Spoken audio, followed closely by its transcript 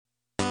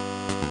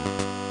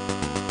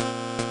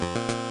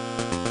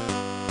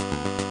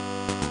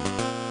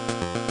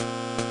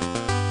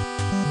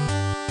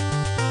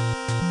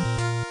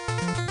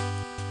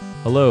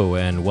Hello,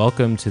 and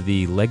welcome to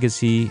the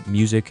Legacy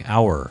Music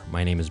Hour.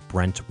 My name is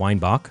Brent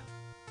Weinbach.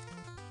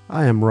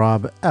 I am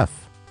Rob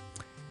F.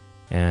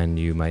 And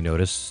you might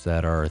notice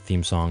that our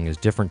theme song is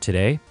different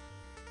today.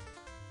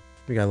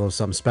 We got a little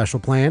something special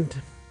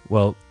planned.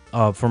 Well,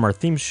 from our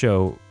theme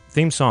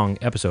song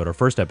episode, our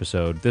first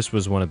episode, this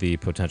was one of the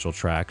potential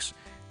tracks,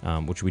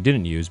 which we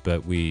didn't use,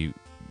 but we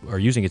are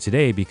using it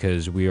today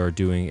because we are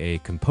doing a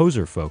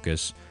composer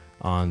focus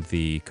on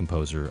the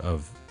composer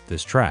of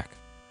this track,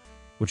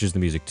 which is the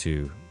music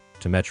to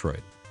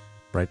Metroid.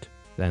 Right.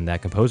 And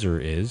that composer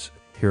is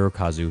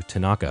Hirokazu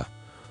Tanaka.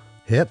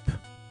 Hip.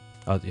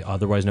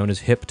 Otherwise known as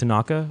Hip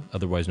Tanaka,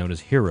 otherwise known as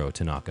Hiro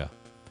Tanaka.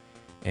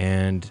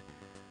 And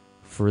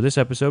for this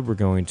episode, we're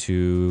going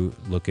to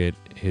look at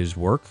his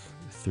work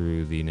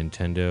through the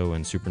Nintendo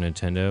and Super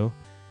Nintendo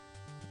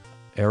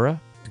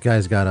era. The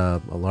guy's got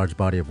a large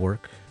body of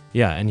work.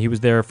 Yeah, and he was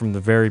there from the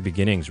very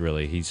beginnings,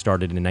 really. He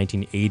started in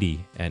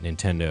 1980 at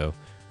Nintendo.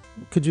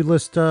 Could you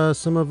list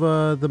some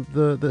of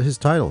his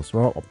titles?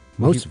 Well,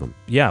 most of them.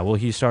 Yeah, well,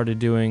 he started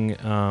doing.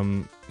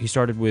 He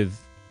started with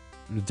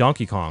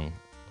Donkey Kong.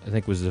 I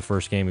think was the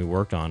first game he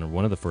worked on, or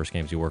one of the first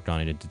games he worked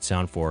on. He did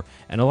sound for,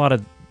 and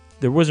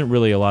there wasn't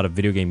really a lot of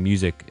video game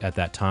music at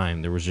that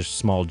time. There was just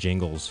small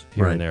jingles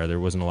here and there. There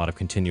wasn't a lot of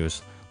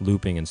continuous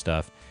looping and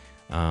stuff.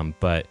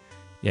 But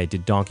yeah, he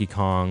did Donkey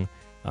Kong.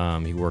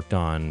 He worked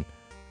on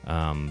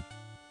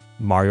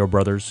Mario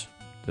Brothers.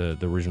 The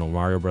original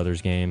Mario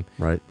Brothers game.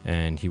 Right.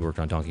 And he worked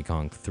on Donkey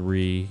Kong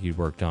 3. He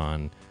worked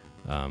on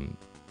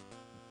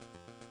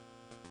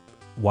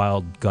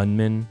Wild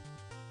Gunman,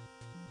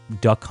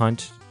 Duck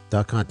Hunt,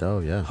 oh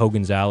yeah.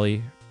 Hogan's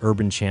Alley,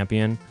 Urban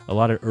Champion. A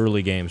lot of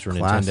early games for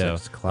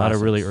Nintendo. A lot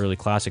of really early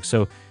classics.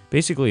 So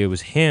basically it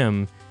was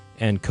him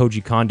and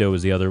Koji Kondo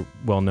was the other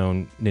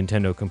well-known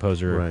Nintendo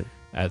composer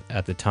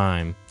at the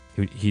time.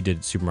 He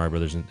did Super Mario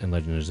Brothers and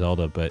Legend of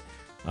Zelda, but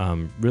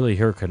really,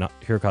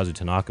 Hirokazu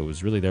Tanaka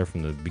was really there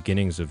from the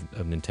beginnings of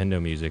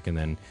Nintendo music,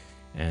 and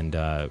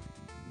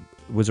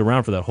was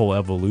around for that whole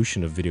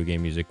evolution of video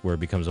game music, where it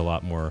becomes a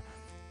lot more,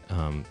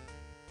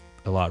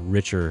 a lot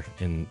richer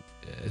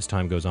as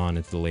time goes on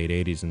into the late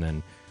 '80s, and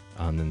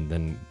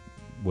then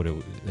what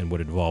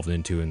it evolved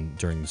into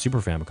during the Super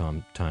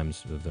Famicom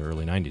times of the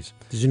early '90s.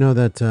 Did you know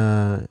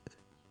that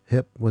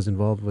Hip was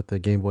involved with the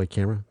Game Boy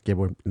camera,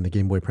 and the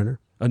Game Boy printer?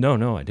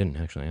 No, I didn't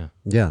actually.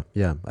 Yeah.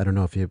 Yeah. I don't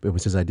know if it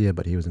was his idea,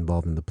 but he was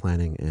involved in the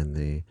planning and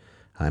the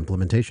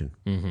implementation.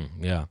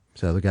 Mm-hmm, yeah.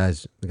 So the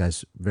guy's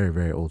very,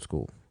 very old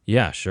school.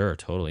 Yeah, sure,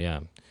 totally. Yeah.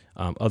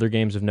 Other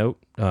games of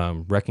note: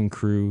 Wrecking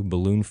Crew,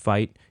 Balloon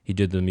Fight. He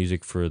did the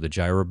music for the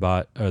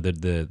Gyrobot, or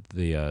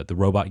the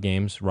robot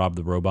games, Rob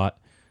the Robot,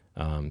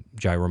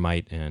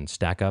 Gyromite, and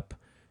Stack Up.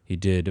 He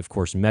did, of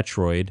course,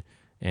 Metroid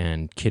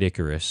and Kid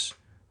Icarus,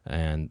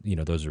 and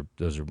those are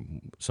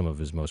some of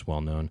his most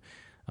well known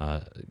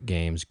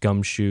games.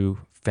 Gumshoe,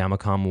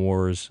 Famicom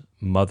Wars,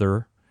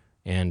 Mother,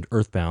 and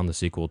Earthbound, the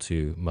sequel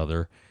to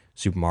Mother.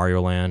 Super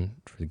Mario Land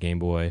for the Game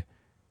Boy.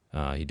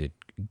 He did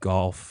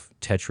Golf,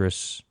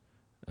 Tetris,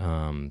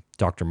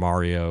 Dr.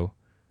 Mario,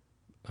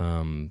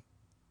 and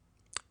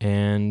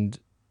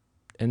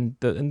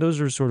those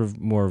are sort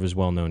of more of his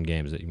well-known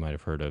games that you might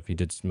have heard of. He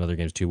did some other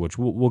games too, which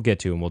we'll get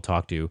to and we'll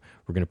talk to.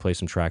 We're going to play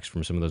some tracks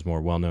from some of those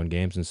more well-known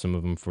games and some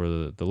of them for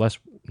the less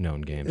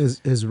known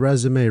games. His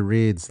resume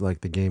reads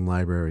like the game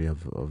library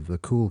of the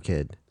cool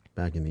kid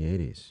back in the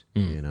 80s.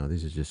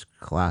 These are just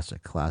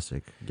classic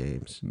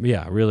games.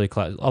 Yeah, really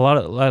classic. A lot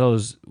of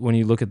those, when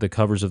you look at the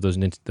covers of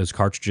those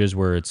cartridges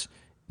where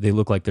they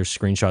look like they're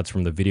screenshots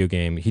from the video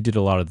game. He did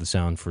a lot of the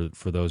sound for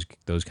those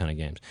kind of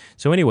games.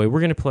 So anyway, we're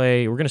going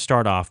to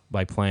start off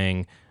by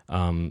playing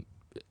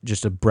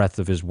just a breadth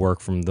of his work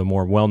from the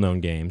more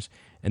well-known games,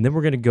 and then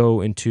we're going to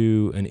go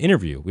into an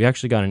interview. We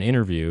actually got an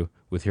interview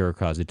with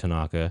Hirokazu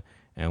Tanaka,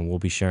 and we'll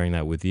be sharing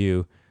that with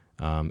you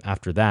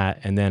after that.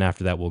 And then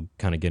after that, we'll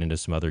kind of get into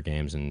some other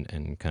games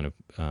and kind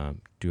of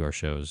do our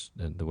shows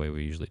the way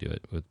we usually do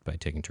it by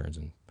taking turns.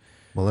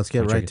 Well, let's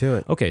get right to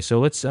it. Okay, so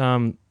let's...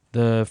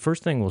 The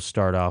first thing we'll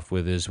start off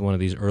with is one of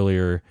these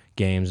earlier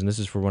games, and this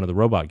is for one of the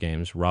robot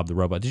games, Rob the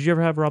Robot. Did you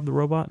ever have Rob the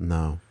Robot?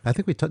 No. I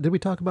think did we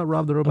talk about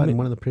Rob the Robot in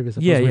one of the previous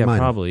episodes? Yeah,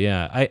 probably,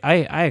 yeah.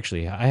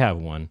 I have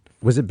one.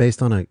 Was it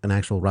based on an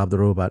actual Rob the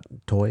Robot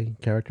toy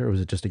character, or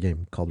was it just a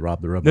game called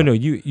Rob the Robot? No,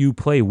 you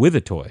play with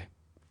a toy.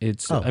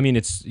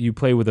 You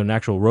play with an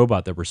actual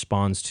robot that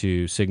responds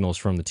to signals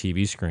from the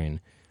TV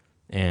screen,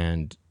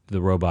 and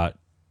the robot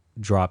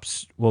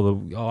drops. Well,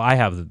 I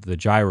have the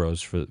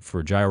gyros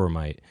for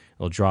Gyromite.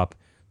 It'll drop.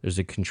 There's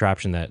a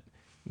contraption that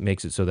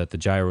makes it so that the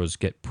gyros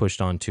get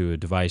pushed onto a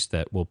device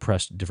that will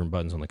press different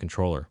buttons on the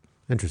controller.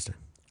 Interesting.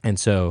 And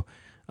so,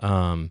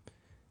 and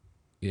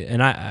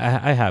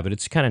I have it.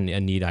 It's kind of a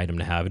neat item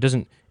to have.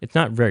 It's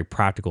not very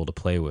practical to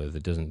play with.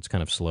 It's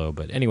kind of slow.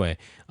 But anyway,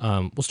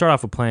 we'll start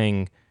off with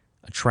playing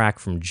a track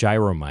from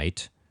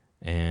Gyromite,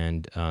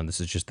 and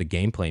this is just the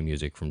gameplay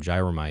music from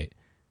Gyromite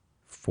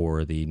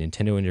for the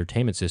Nintendo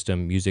Entertainment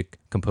System, music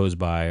composed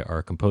by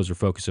our composer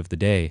focus of the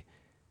day,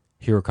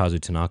 Hirokazu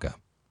Tanaka.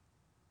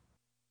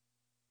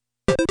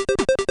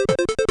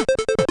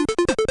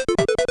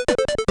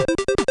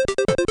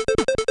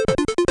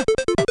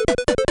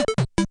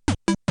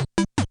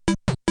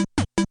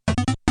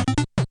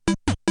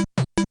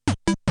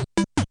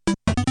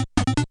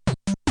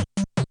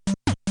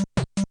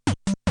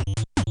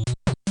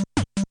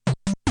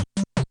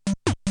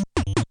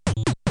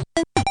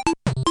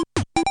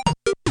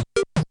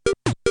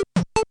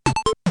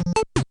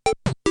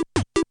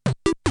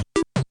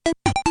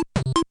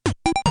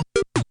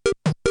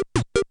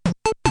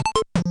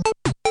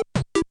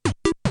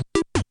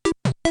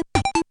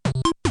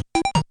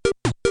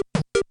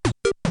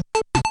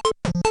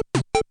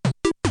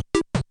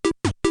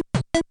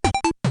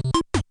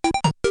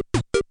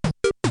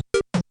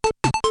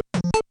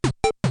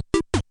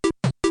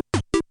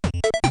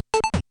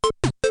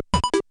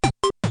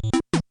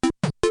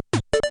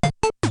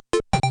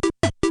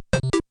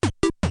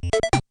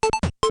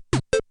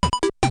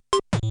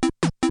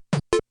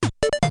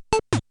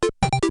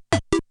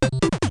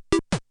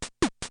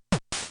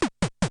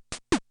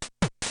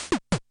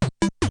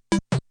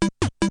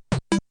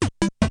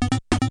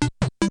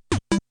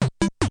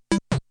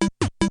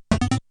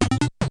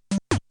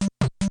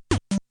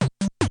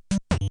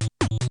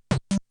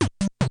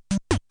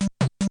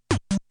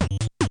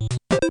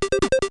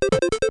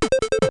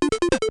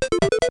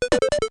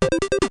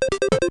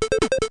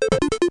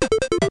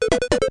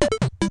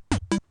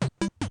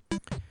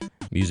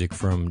 music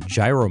from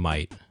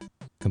Gyromite,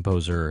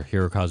 composer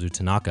Hirokazu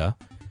Tanaka.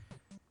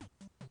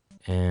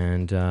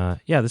 And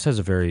yeah, this has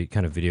a very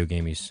kind of video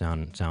gamey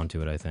sound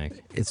to it, I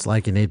think. It's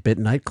like an 8-bit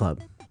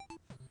nightclub.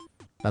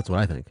 That's what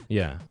I think.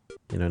 Yeah.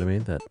 You know what I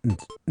mean? That.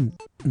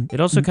 It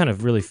also kind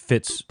of really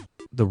fits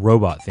the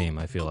robot theme,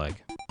 I feel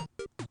like.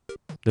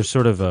 There's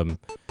sort of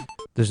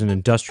there's an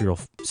industrial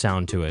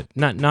sound to it.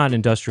 Not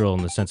industrial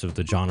in the sense of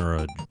the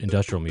genre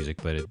industrial music,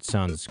 but it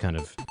sounds kind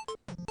of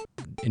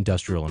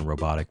industrial and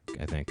robotic,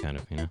 I think, kind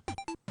of, you know?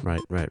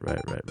 Right.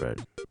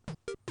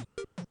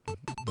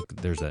 Look,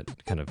 there's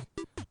that kind of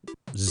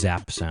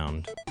zap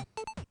sound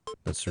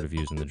that's sort of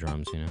used in the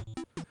drums, you know?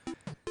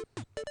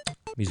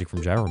 Music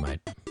from Gyromite.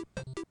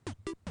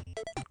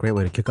 Great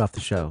way to kick off the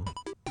show.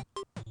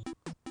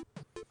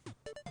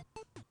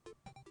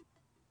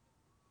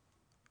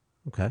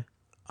 Okay.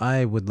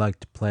 I would like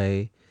to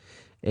play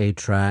a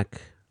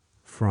track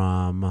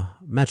from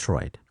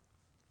Metroid.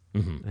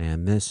 Mm-hmm.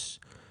 And this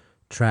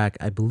track,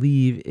 I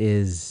believe,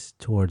 is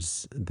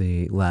towards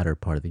the latter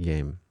part of the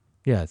game.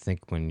 Yeah, I think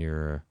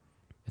you're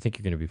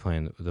going to be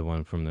playing the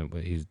one from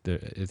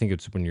I think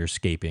it's when you're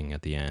escaping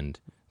at the end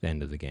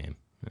of the game.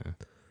 Yeah.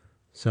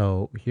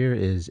 So here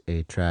is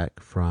a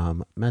track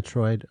from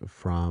Metroid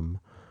from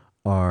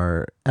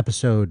our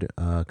episode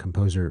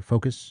composer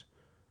focus,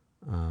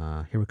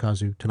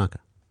 Hirokazu Tanaka.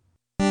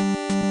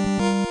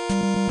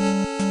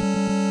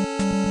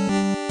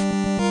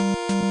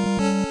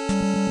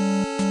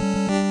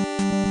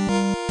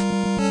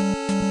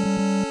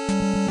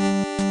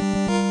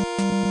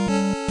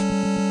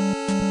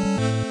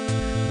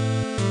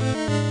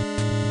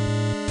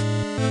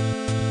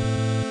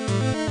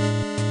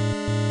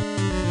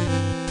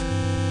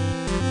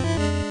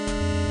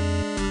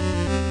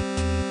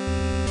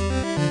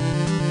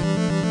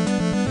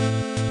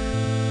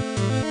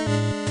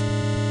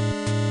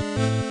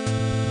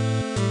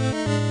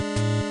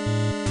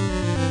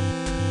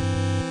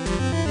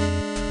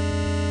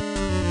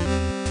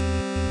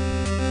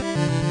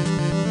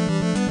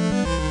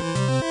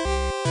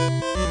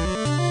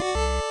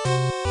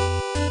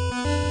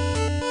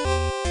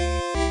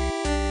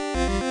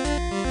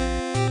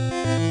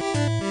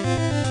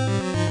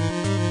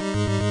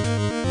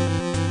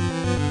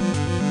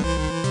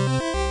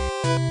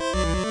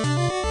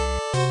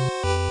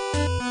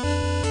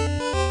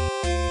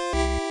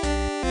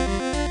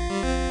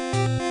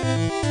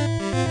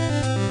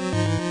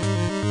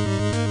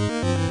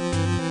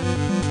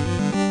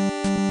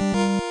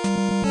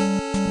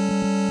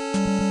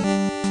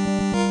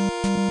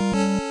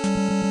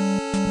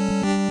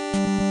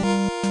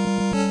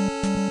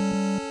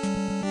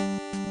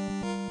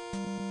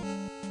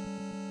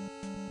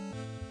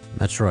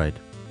 Metroid.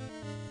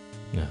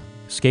 Yeah.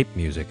 Escape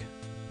music.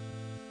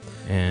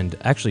 And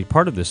actually,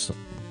 part of this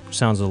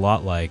sounds a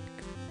lot like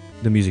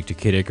the music to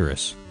Kid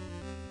Icarus.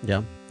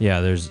 Yeah. Yeah,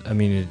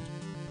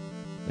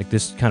 like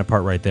this kind of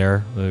part right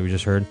there that we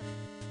just heard.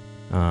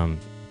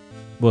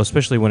 Well,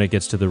 especially when it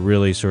gets to the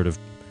really sort of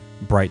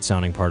bright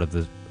sounding part of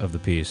the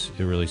piece,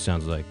 it really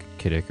sounds like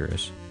Kid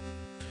Icarus.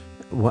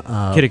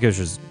 Kid Icarus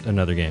is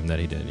another game that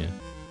he did, yeah.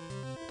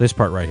 This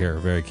part right here,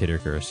 very Kid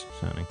Icarus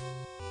sounding.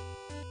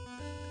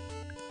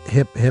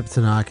 Hip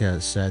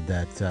Tanaka said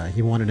that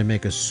he wanted to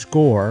make a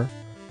score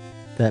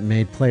that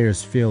made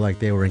players feel like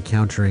they were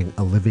encountering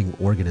a living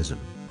organism.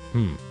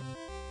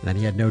 And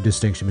he had no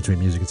distinction between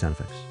music and sound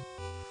effects.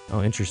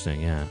 Oh,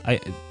 interesting. Yeah,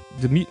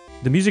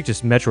 the music to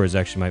Metroid is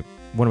actually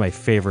one of my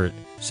favorite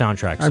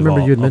soundtracks. I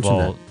remember you had mentioned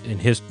that in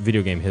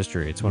video game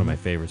history. It's one of my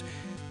favorites,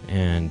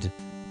 and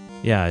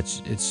yeah,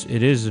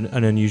 it is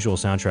an unusual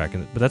soundtrack,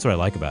 but that's what I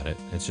like about it.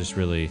 It's just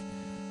really,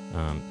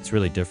 it's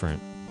really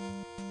different.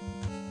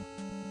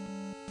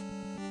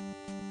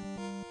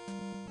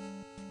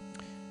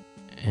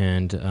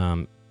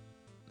 And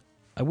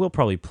I will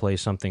probably play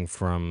something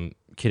from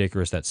Kid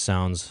Icarus that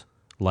sounds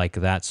like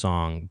that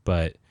song,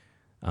 but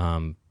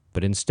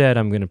instead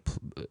I'm going to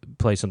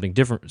play something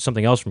different,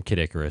 something else from Kid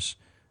Icarus,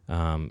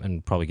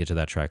 and probably get to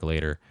that track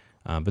later.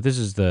 But this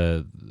is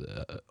the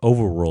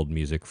overworld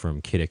music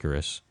from Kid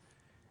Icarus,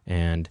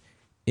 and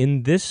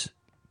in this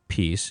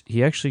piece,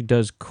 he actually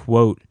does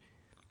quote.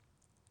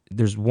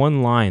 There's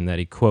one line that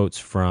he quotes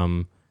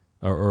from,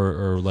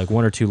 or like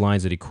one or two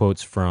lines that he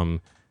quotes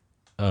from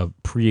a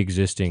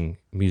pre-existing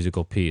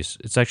musical piece.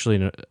 It's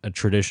actually a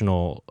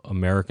traditional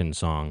American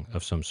song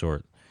of some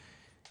sort,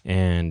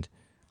 and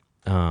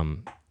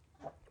I'm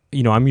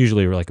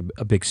usually like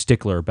a big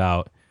stickler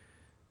about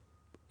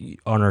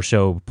on our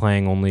show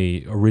playing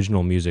only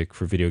original music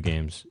for video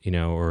games,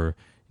 or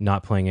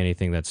not playing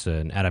anything that's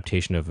an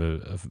adaptation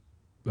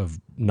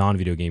of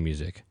non-video game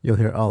music. You'll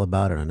hear all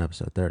about it on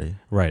episode 30.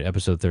 Right,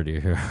 episode 30.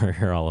 You'll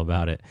hear all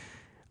about it.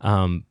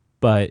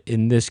 But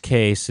in this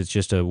case, it's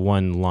just a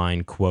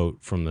one-line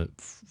quote from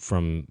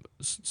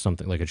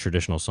something like a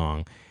traditional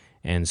song,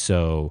 and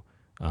so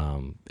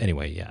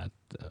anyway, yeah,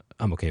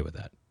 I'm okay with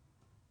that.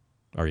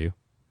 Are you?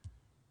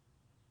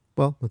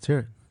 Well, let's hear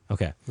it.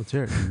 Okay. Let's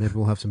hear it. Maybe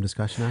we'll have some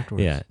discussion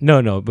afterwards. Yeah.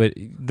 No. But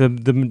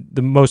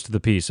the most of the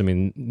piece, I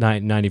mean,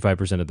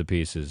 95% of the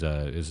piece is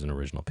an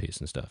original piece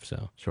and stuff.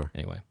 So Sure.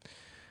 anyway,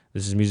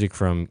 this is music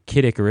from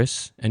Kid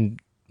Icarus, and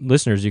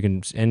listeners, you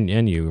can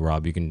and you,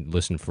 Rob, you can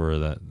listen for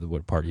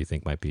what part you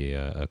think might be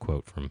a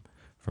quote from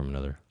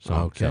another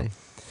song.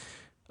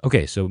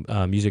 Okay. So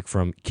music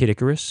from Kid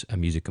Icarus, a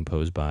music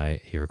composed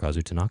by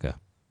Hirokazu Tanaka.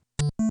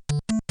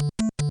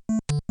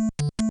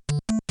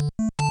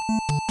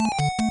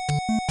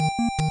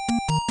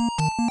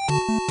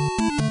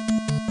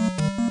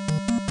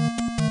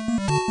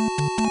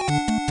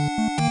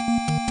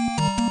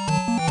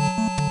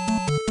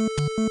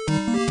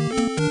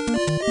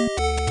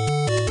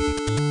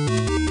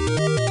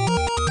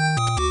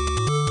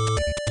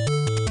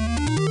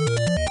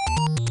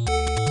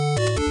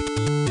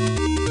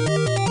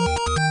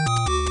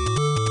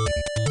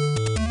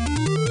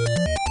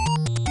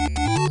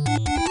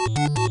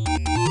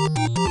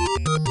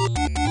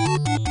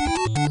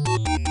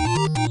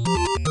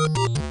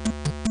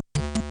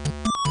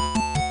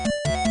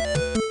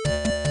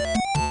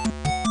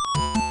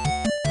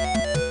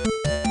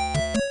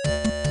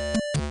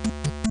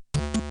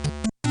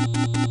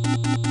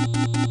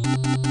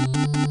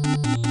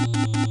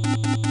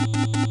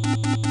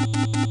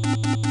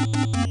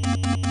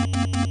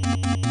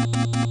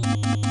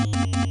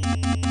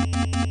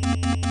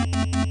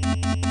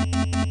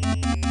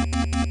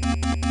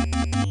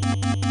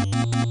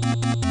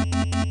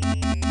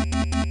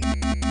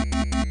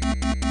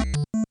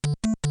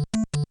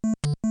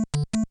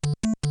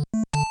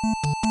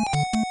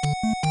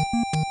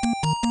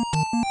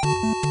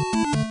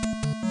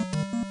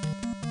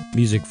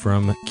 Music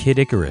from Kid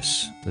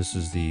Icarus. This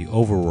is the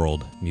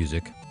overworld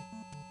music.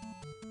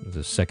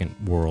 The second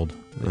world.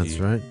 That's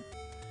right.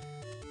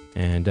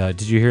 And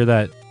did you hear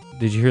that?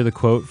 Did you hear the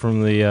quote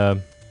from the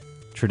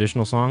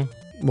traditional song?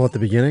 Well, at the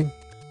beginning?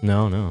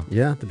 No.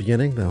 Yeah, at the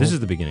beginning. This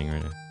is the beginning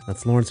right now.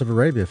 That's Lawrence of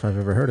Arabia, if I've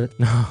ever heard it.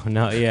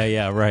 No,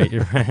 yeah, right.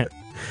 You're right.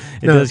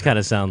 It does kind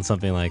of sound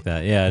something like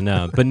that. Yeah,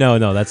 no. But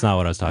no, that's not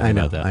what I was talking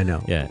about. I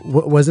know. Yeah.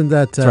 Wasn't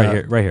that... It's right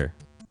here. Right here.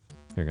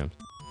 Here it comes.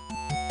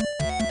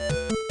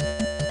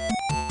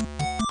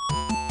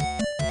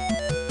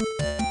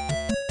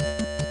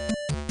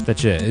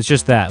 That's it. It's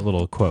just that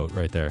little quote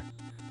right there.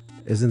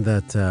 Isn't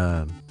that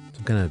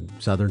some kind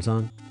of Southern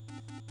song?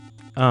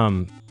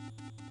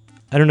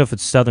 I don't know if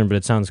it's Southern, but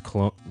it sounds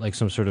like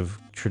some sort of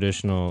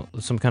traditional,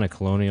 some kind of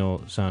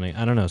colonial sounding.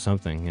 I don't know,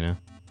 something, you know?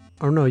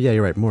 Oh, no, yeah,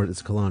 you're right. More,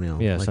 it's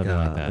colonial. Yeah, something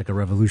like that. Like a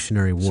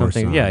Revolutionary War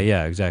something, song.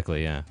 Yeah,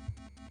 exactly, yeah.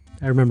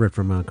 I remember it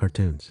from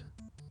cartoons.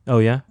 Oh,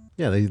 yeah?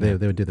 Yeah, they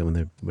would do that when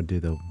they would do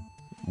the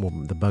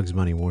Bugs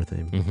Bunny war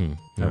theme. Mm-hmm.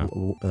 Yeah.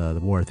 The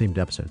war-themed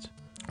episodes.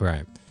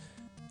 Right.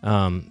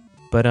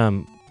 But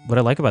what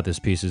I like about this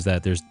piece is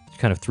that there's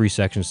kind of three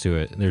sections to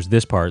it. There's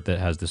this part that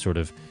has this sort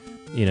of,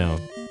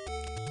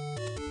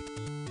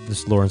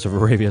 this Lawrence of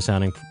Arabia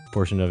sounding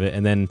portion of it,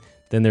 and then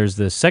there's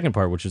the second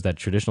part, which is that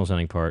traditional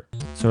sounding part.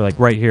 So like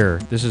right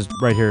here, is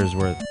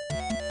where.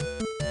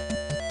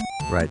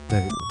 Right.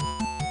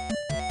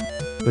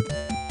 But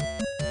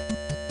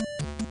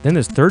then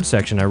this third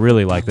section, I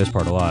really like this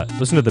part a lot.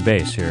 Listen to the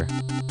bass here.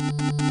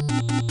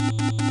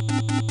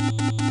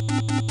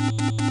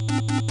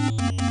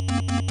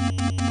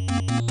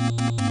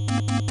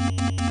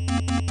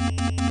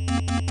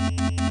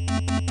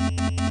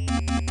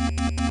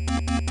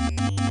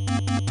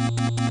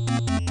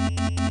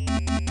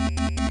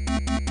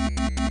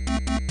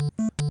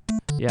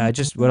 Yeah,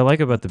 what I like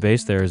about the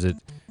bass there is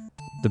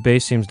the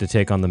bass seems to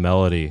take on the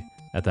melody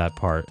at that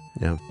part.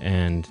 Yeah.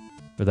 And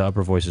where the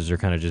upper voices are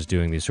kind of just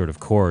doing these sort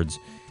of chords.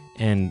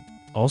 And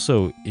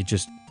also,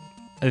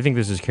 I think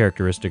this is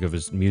characteristic of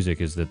his music,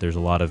 is that there's a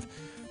lot of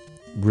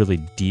really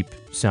deep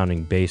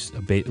sounding bass,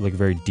 like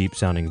very deep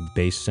sounding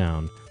bass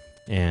sound.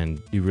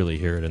 And you really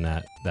hear it in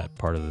that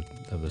part of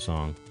the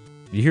song.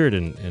 You hear it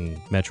in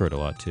Metroid a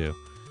lot too.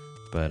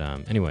 But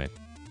anyway,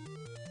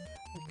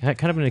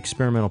 kind of an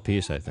experimental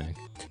piece, I think.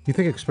 You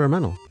think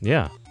experimental?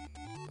 Yeah.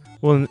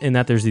 Well, in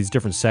that there's these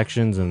different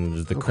sections, and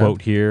there's the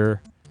quote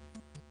here,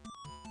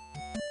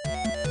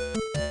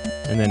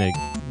 and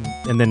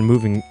then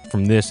moving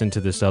from this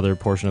into this other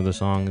portion of the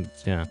song.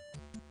 Yeah.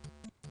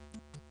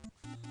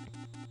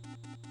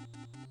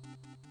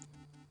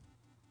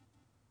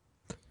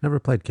 Never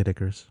played Kid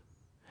Icarus.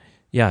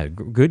 Yeah,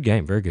 good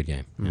game, very good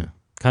game. Yeah,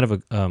 kind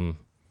of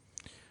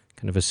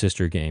a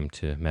sister game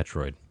to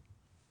Metroid.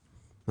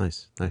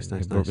 Nice.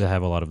 They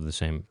have a lot of the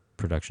same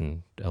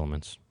production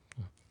elements.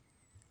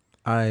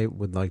 I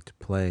would like to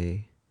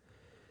play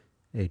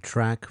a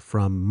track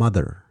from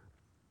Mother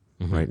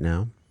right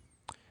now.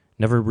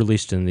 Never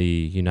released in the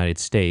United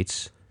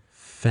States.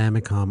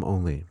 Famicom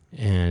only.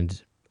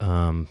 And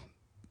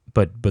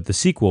but the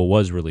sequel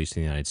was released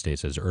in the United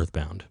States as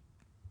Earthbound.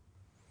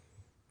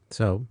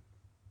 So,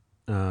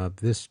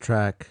 this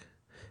track,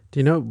 do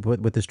you know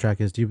what this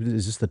track is?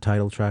 Is this the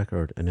title track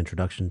or an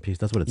introduction piece?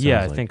 That's what it sounds like.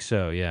 Yeah, I think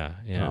so. Yeah.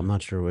 I'm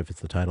not sure if it's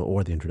the title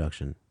or the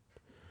introduction.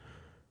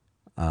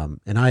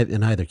 In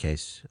either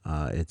case,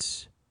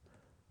 it's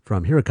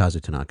from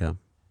Hirokazu Tanaka,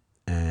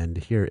 And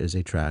here is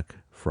a track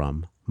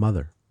from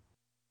Mother.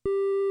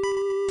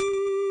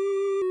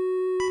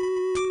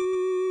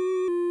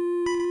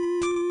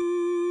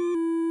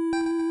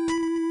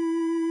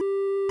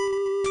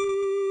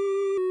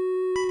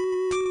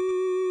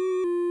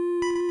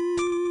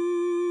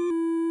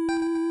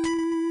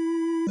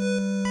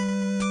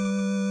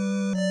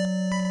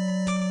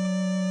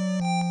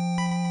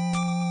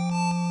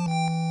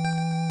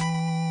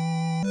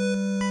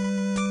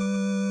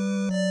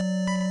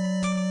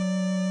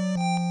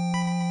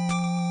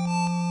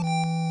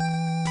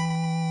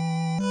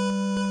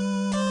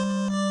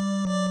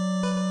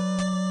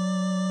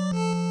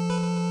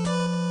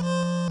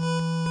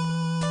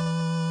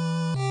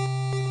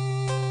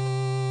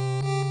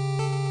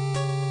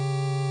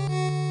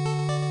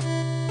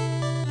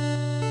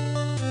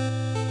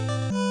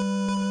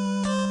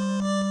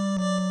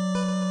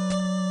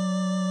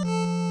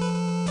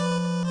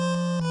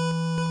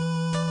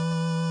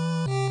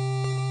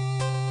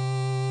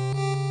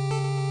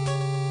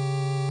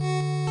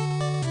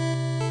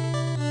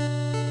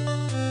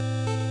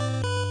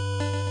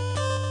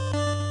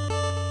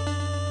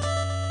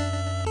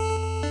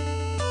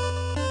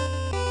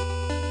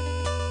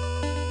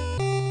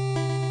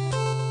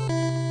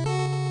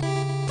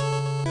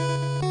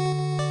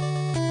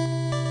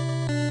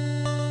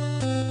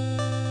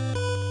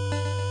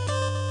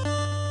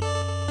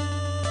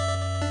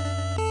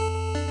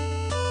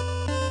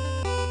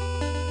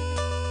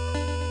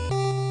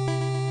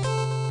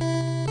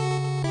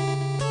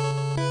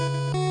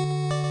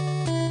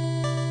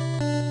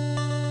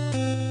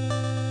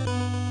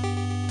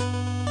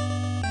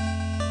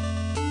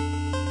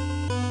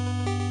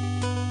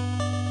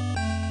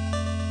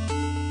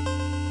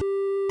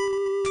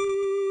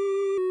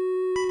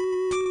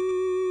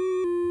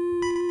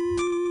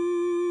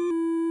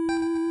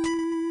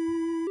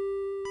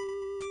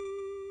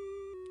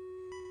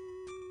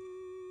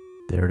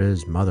 There it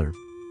is, Mother.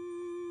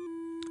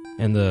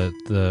 And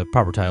the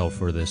proper title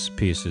for this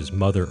piece is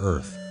Mother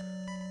Earth.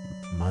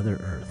 Mother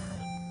Earth.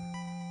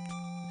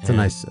 It's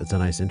a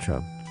nice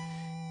intro.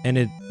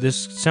 And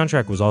this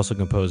soundtrack was also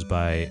composed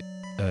by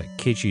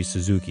Keiichi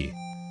Suzuki.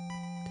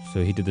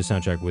 So he did the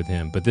soundtrack with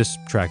him, but this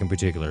track in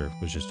particular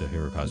was just a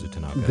Hirokazu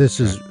Tanaka. This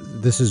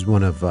is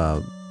one of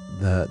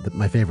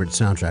my favorite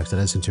soundtracks that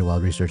I listened to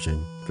while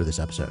researching for this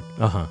episode.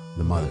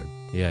 The Mother.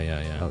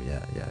 Yeah. Oh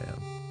yeah.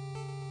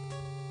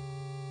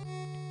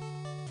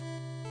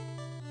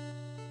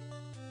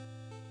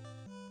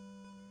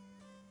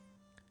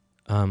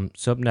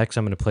 So up next,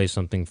 I'm going to play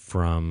something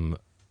from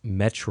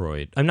Tetris.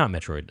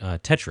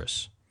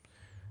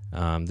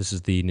 This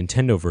is the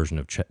Nintendo version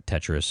of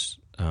Tetris,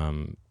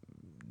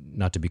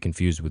 not to be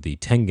confused with the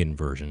Tengen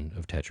version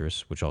of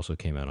Tetris, which also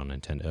came out on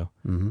Nintendo,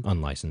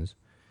 unlicensed.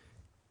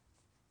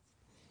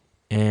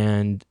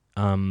 And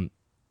some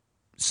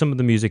of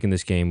the music in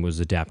this game was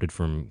adapted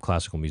from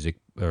classical music,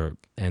 but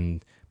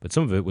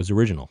some of it was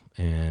original.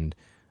 And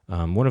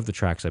one of the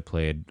tracks I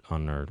played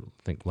on our,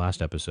 I think,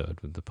 last episode,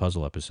 with the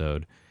puzzle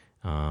episode.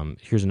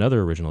 Here's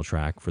another original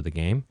track for the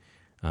game.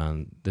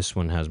 This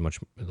one has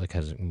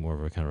has more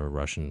of a kind of a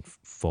Russian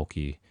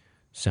folky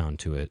sound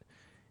to it,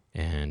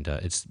 and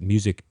it's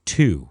music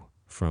 2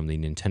 from the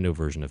Nintendo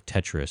version of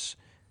Tetris,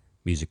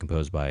 music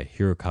composed by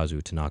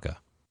Hirokazu Tanaka.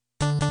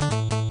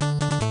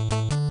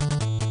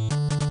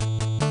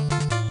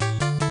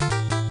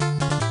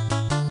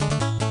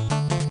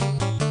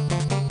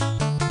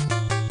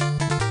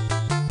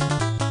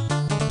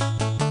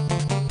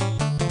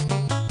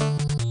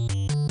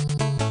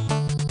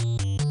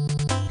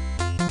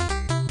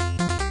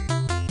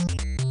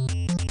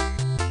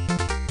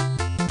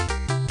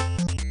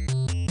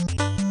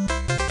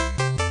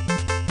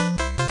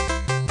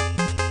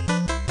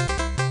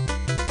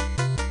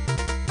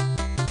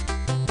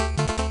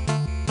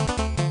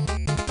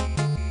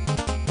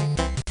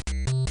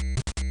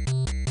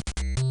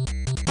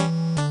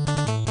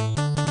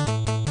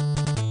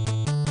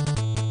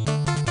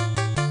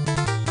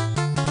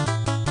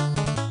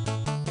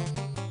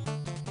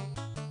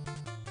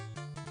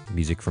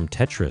 Music from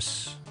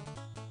Tetris.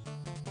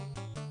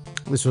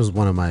 This was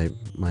one of my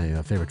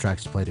favorite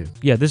tracks to play to.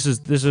 Yeah, this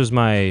was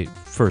my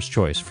first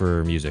choice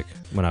for music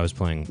when I was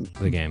playing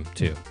the game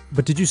too.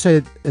 But did you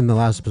say in the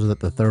last episode that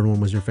the third one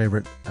was your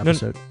favorite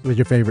episode? Was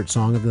your favorite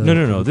song of the?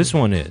 No. This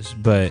one is,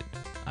 but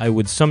I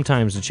would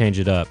sometimes, to change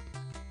it up,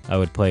 I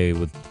would play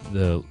with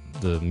the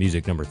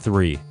music number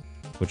 3,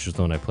 which was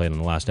the one I played in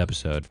the last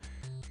episode.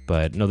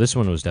 But no, this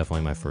one was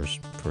definitely my first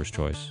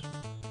choice.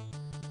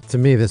 To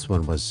me, this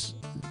one was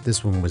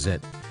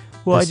it.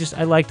 Well,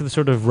 I liked the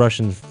sort of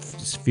Russian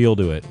feel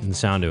to it and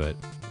sound to it.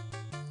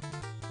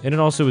 And it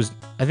also was,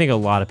 I think a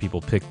lot of people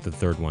picked the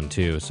third one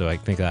too, so I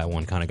think that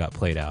one kind of got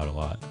played out a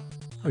lot.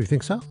 Oh, you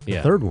think so? Yeah.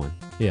 The third one?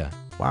 Yeah.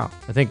 Wow.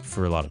 I think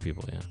for a lot of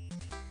people, yeah.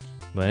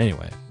 But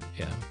anyway,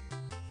 yeah.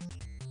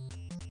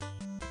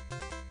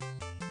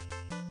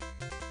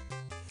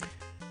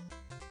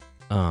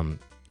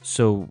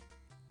 So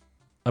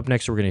up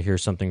next we're going to hear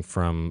something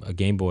from a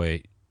Game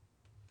Boy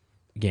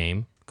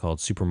game called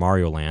Super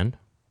Mario Land.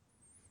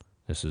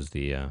 This is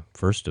the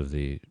first of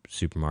the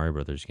Super Mario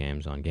Brothers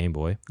games on Game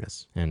Boy.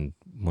 Yes. And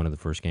one of the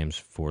first games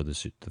for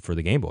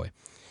the Game Boy.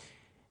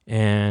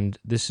 And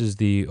this is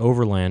the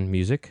Overland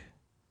music.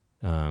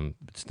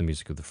 It's the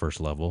music of the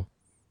first level.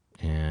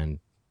 And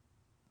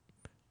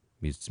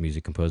it's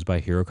music composed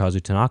by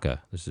Hirokazu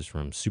Tanaka. This is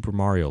from Super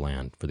Mario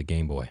Land for the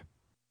Game Boy.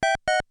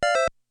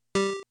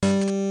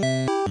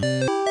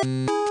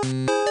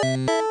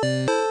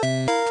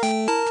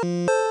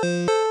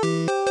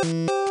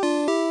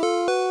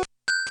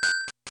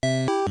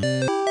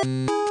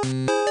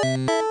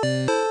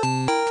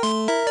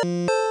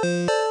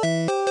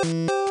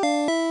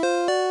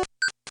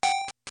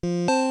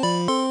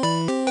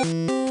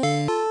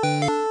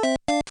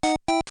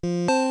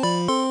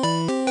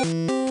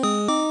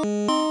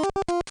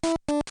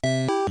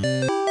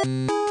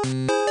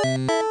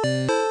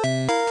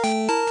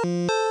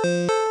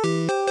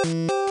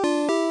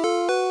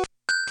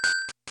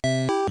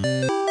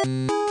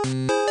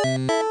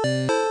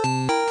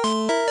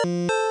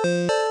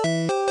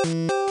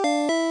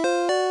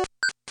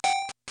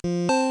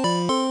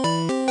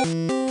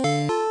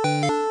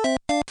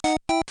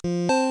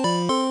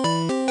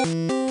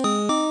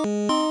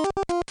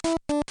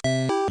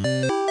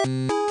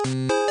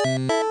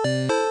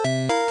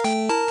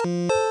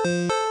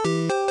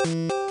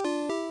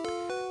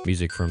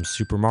 Music from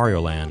Super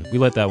Mario Land. We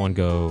let that one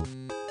go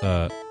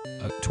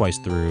twice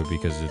through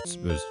because it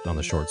was on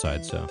the short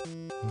side. So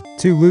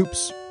 2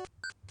 loops.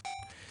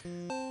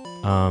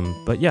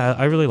 But yeah,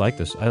 I really like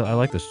this. I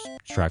like this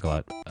track a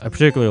lot. I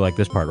particularly like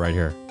this part right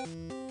here.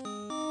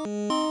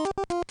 I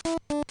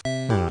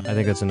don't know. I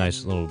think that's a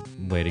nice little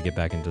way to get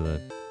back into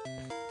the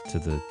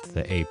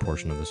A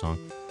portion of the song.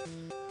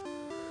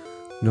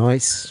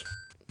 Nice.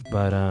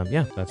 But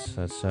yeah, that's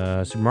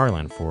Super Mario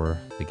Land for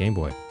the Game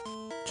Boy.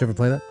 Did you ever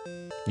play that?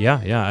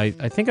 Yeah. I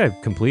think I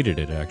completed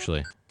it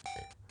actually.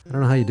 I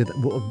don't know how you did that.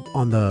 Well,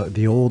 on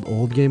the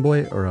old Game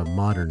Boy or a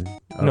modern?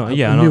 Newer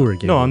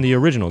Game Boy. Boy? On the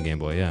original Game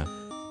Boy. Yeah.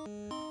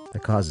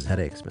 That causes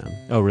headaches, man.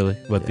 Oh really?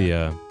 What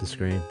The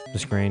screen. the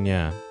screen?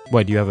 Yeah.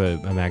 What, do you have a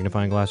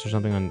magnifying glass or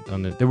something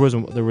on the? There was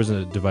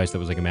a device that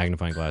was like a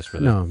magnifying glass for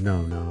that.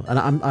 No.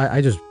 And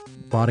I just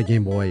bought a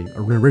Game Boy, an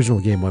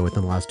original Game Boy,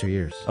 within the last 2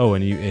 years. Oh,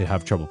 and you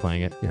have trouble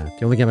playing it? Yeah.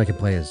 The only game I can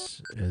play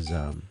is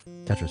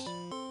Tetris.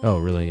 Oh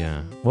really?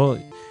 Yeah.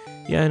 Well.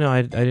 Yeah, no,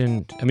 I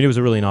didn't. I mean, it was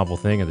a really novel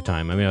thing at the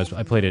time. I mean,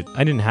 I played it.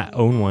 I didn't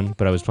own one,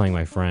 but I was playing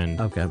my friend's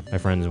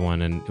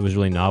one, and it was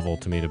really novel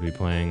to me to be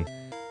playing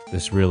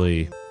this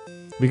really,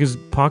 because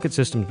pocket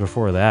systems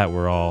before that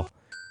were all,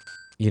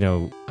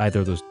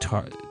 either those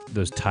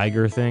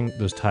tiger ones,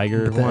 those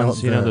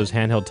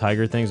handheld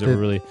tiger things that were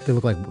really. They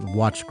look like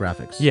watch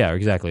graphics. Yeah,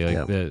 exactly.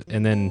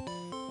 And then,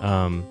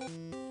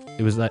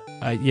 it was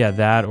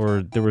that,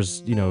 or there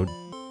was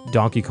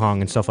Donkey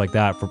Kong and stuff like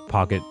that for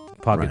pocket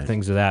right.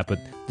 Things of that, but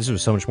this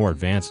was so much more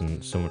advanced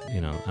and so much, I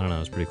don't know, it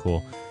was pretty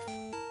cool.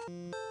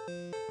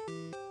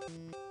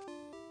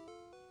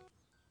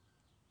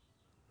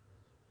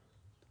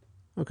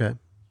 Okay.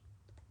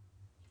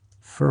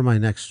 For my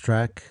next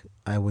track,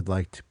 I would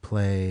like to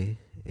play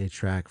a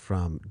track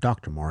from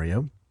Dr.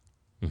 Mario.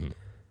 Mm-hmm.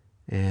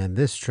 And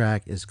this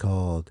track is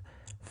called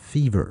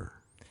Fever.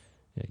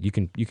 Yeah, you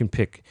can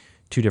pick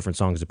 2 different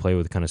songs to play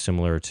with, kind of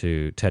similar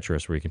to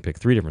Tetris, where you can pick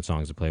 3 different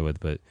songs to play with,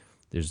 but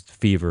there's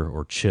Fever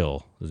or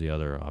Chill is the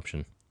other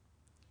option.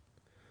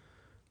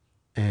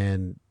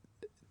 And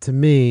to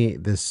me,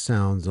 this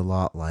sounds a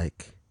lot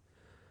like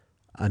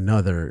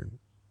another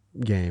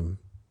game,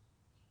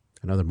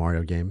 another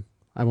Mario game.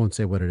 I won't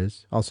say what it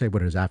is. I'll say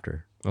what it is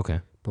after. Okay.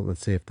 But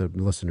let's see if the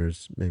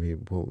listeners maybe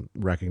will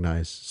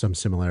recognize some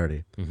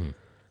similarity.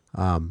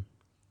 Mm-hmm.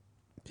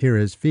 Here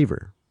is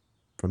Fever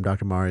from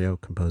Dr. Mario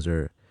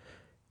composer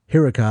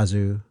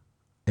Hirokazu,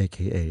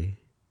 a.k.a.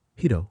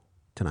 Hiro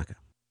Tanaka.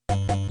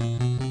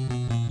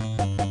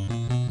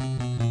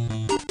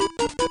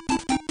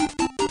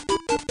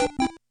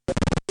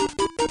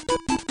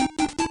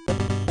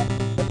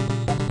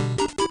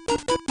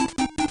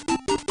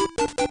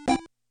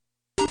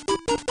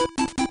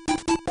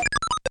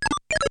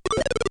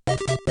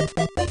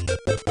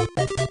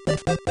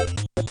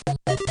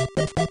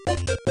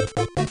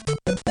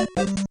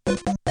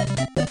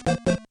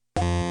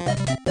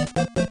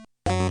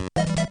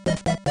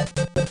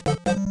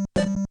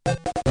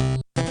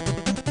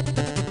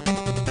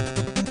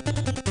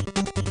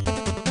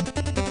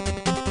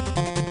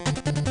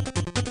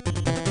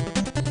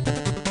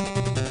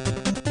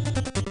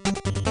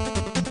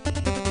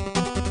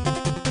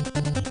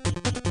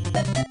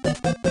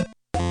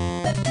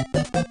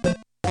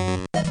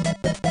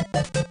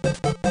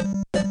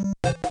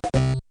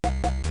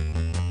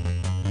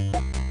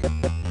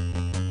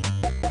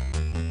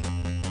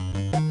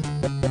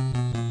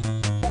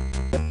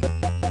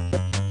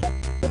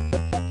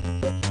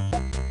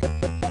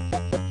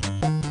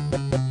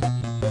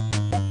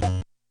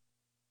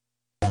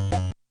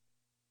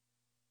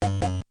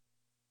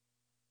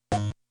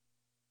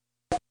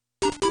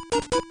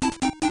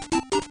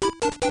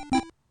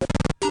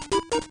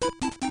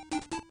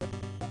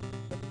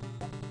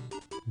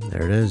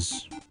 There it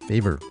is.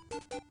 Fever.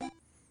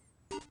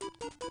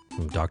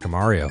 from Dr.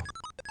 Mario.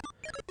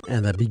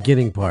 And the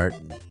beginning part,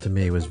 to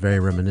me, was very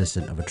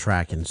reminiscent of a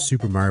track in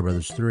Super Mario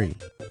Brothers 3.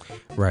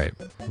 Right.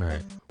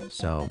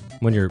 So,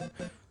 When you're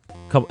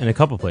in a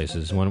couple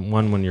places, one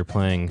when you're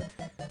playing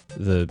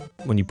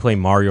when you play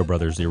Mario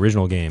Brothers, the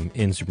original game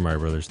in Super Mario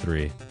Brothers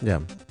 3, yeah.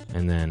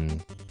 and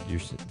then you're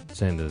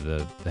saying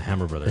the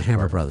Hammer Brothers. The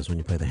Hammer part. Brothers, when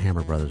you play the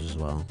Hammer Brothers as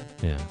well.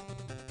 Yeah.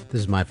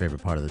 This is my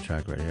favorite part of the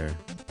track right here.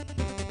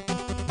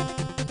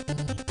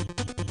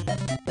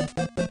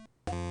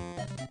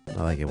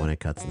 I like it when it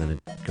cuts and then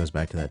it goes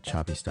back to that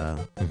choppy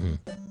style. Mm-hmm.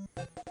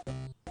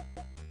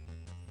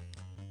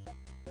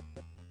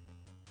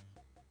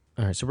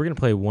 All right, so we're going to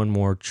play one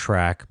more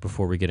track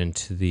before we get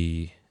into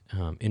the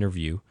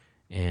interview.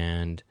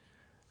 And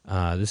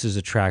this is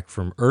a track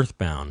from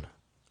Earthbound.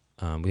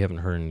 We haven't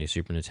heard any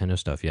Super Nintendo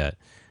stuff yet,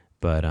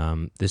 but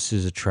this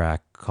is a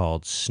track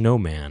called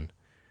Snowman.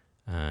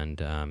 And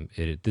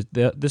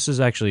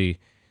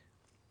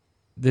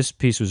this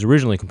piece was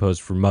originally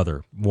composed for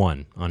Mother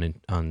 1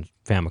 on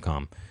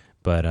Famicom,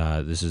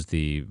 but this is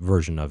the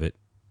version of it.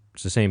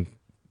 It's the same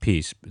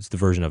piece. It's the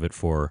version of it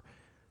for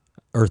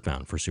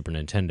Earthbound for Super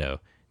Nintendo.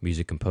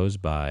 Music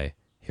composed by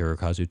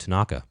Hirokazu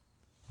Tanaka.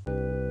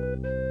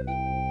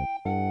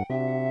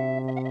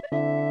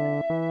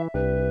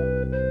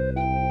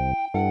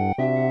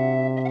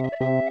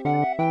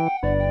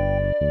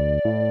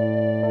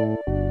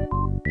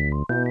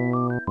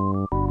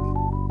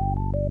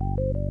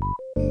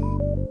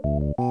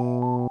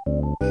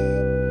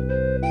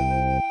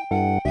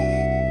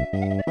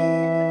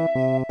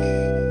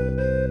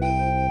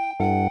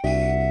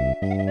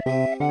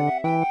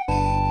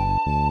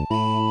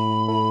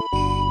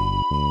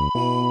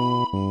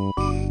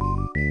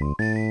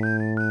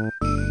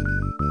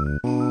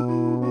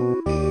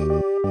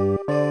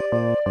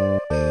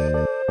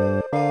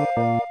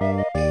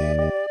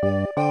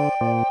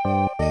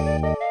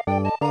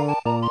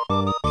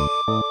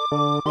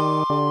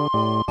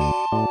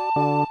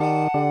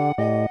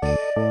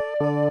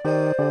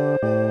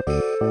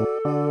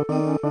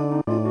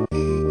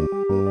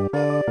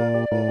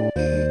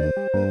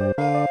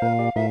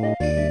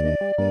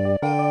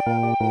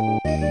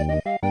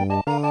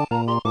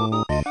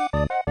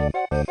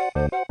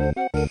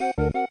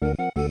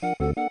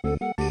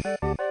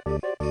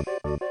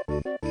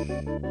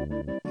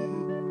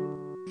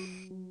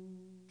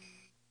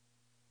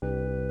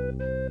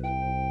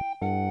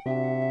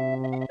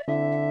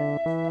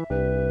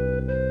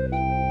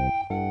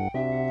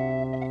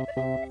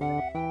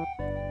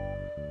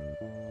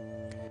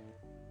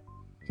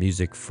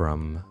 Music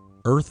from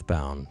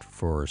Earthbound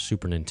for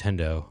Super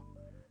Nintendo.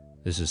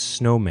 This is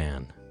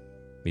Snowman.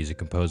 Music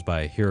composed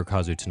by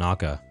Hirokazu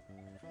Tanaka.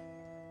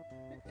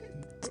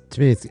 To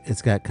me,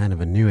 it's got kind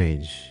of a new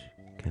age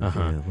kind of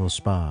a little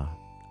spa.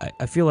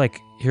 I feel like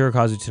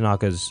Hirokazu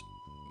Tanaka's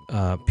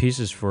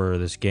pieces for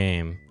this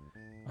game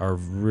are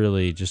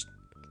really just,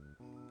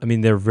 I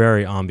mean, they're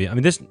very ambient. I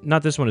mean,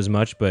 not this one as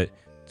much, but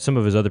some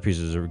of his other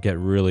pieces get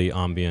really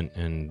ambient,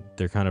 and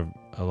they're kind of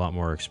a lot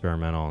more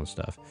experimental and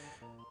stuff.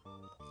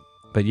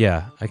 But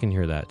yeah, I can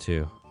hear that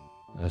too.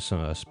 There's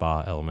a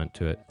spa element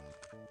to it.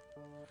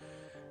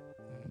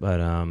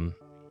 But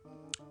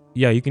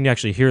yeah, you can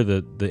actually hear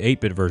the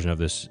 8-bit version of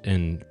this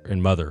in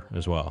Mother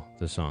as well,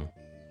 this song.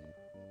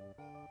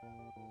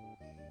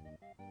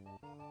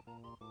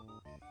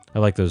 I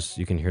like those,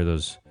 you can hear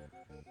those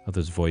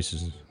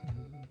voices.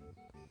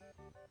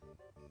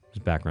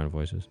 Those background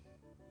voices.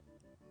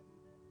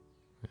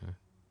 Yeah.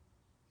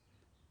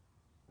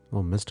 A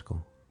little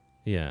mystical.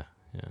 Yeah.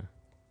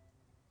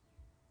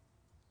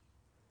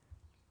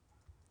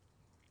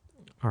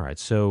 All right,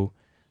 so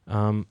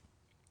I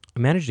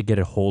managed to get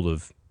a hold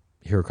of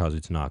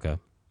Hirokazu Tanaka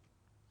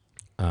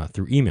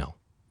through email.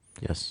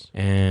 Yes.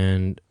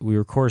 And we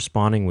were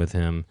corresponding with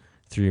him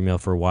through email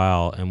for a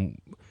while, and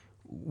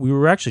we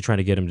were actually trying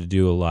to get him to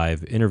do a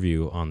live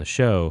interview on the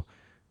show,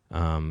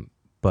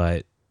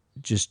 but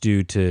just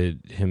due to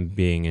him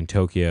being in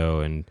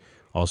Tokyo and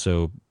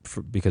also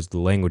because of the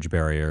language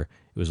barrier,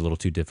 it was a little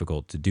too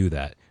difficult to do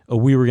that.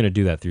 We were going to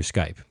do that through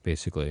Skype,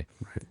 basically.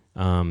 Right.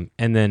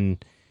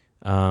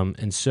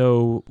 And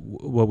so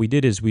what we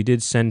did is we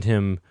did send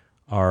him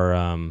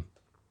our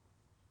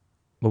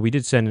we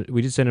did send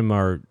him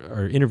our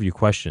interview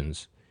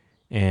questions,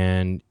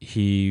 and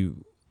he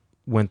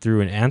went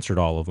through and answered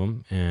all of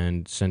them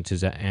and sent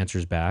his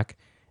answers back.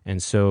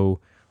 And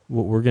so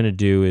what we're going to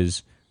do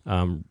is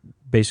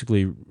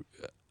basically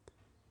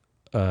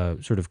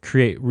sort of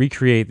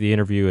recreate the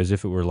interview as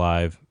if it were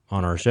live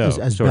on our show.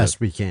 As best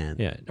we can.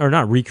 Yeah, or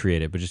not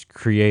recreate it, but just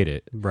create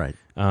it. Right.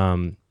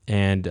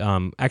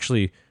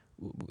 Actually,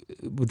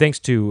 thanks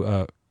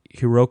to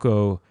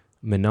Hiroko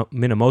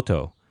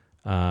Minamoto,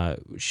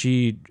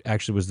 she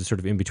actually was the sort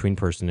of in-between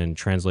person and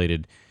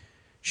translated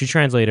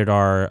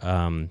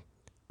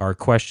our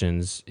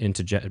questions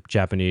into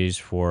Japanese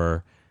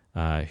for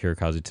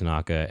Hirokazu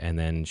Tanaka, and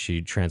then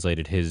she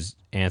translated his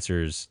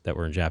answers that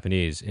were in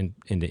Japanese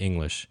into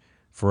English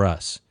for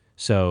us.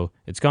 So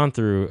it's gone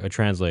through a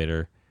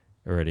translator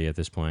already at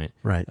this point.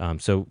 Right.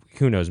 So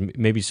who knows?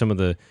 Maybe some of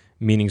the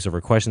meanings of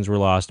our questions were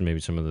lost, and maybe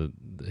some of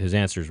his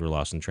answers were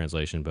lost in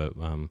translation. But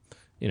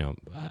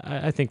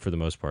I think for the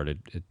most part,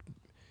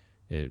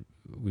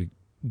 we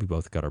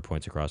both got our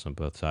points across on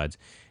both sides.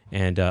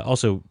 And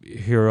also,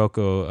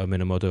 Hiroko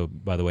Minamoto,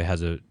 by the way,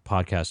 has a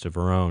podcast of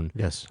her own.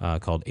 Yes.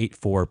 Called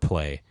 8-4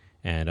 Play,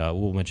 and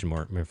we'll mention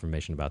more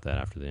information about that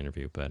after the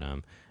interview. But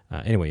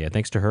anyway, yeah,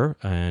 thanks to her.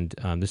 And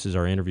this is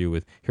our interview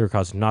with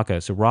Hirokazu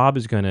Tanaka. So Rob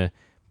is going to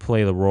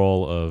play the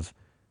role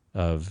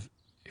of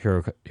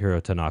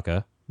Hiro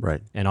Tanaka,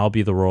 right? And I'll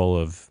be the role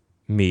of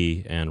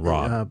me and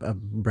Rob.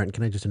 Brent,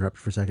 can I just interrupt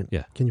for a second?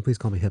 Yeah. Can you please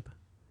call me Hip?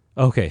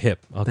 Okay,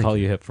 Hip. I'll call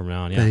you Hip from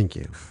now on. Yeah. Thank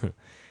you.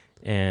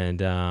 And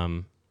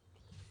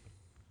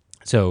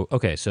so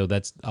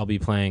I'll be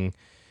playing.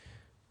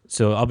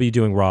 So I'll be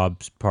doing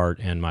Rob's part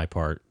and my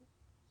part,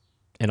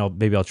 and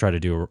I'll try to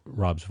do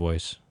Rob's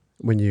voice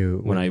when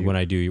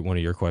I do one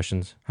of your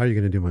questions. How are you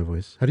going to do my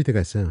voice? How do you think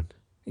I sound?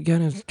 You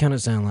kind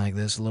of sound like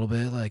this a little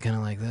bit, like kind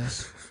of like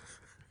this,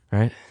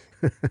 right?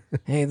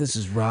 Hey, this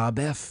is Rob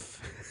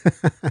F.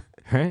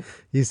 Right?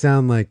 You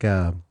sound like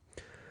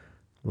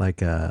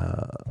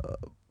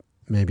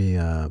maybe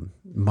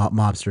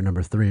mobster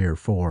number 3 or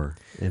 4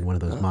 in one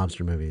of those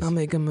mobster movies. I'll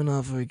make him an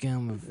offer he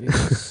can't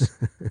refuse.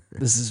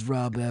 This is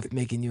Rob F.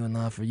 making you an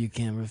offer you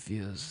can't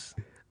refuse.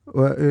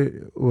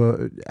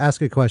 Well,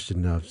 ask a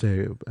question now.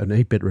 Say an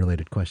 8-bit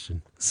related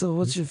question. So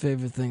what's your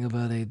favorite thing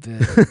about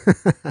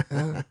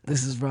 8-bit?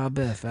 This is Rob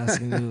F.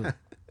 asking you.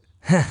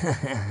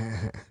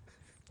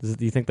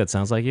 Do you think that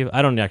sounds like you?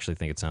 I don't actually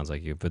think it sounds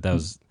like you, but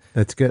that's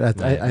good.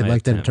 I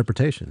like that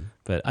interpretation.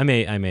 But I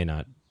may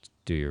not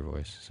do your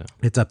voice. So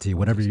it's up to you.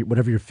 Whatever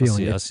you're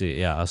feeling. I'll see.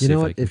 Yeah, I'll see. You know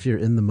what? If you're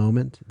in the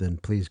moment, then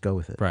please go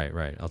with it.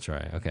 Right. I'll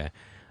try. Okay.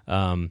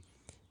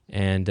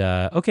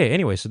 Okay.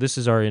 Anyway, so this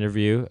is our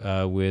interview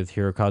with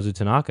Hirokazu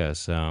Tanaka.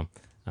 So,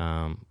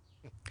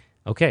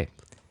 okay.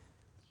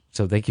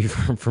 So thank you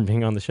for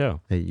being on the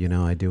show. Hey,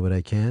 I do what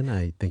I can.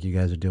 I think you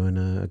guys are doing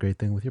a great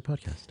thing with your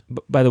podcast.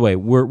 By the way,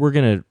 we're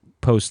gonna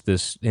post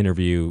this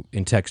interview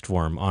in text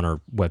form on our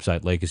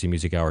website,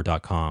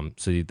 legacymusichour.com,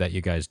 so that you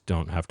guys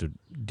don't have to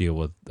deal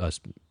with us,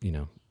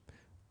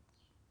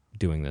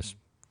 doing this.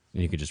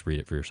 And you can just read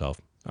it for yourself.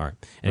 All right.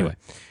 Anyway.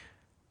 Right.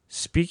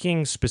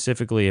 Speaking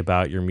specifically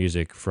about your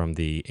music from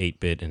the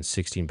 8-bit and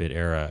 16-bit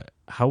era,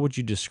 how would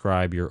you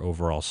describe your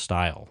overall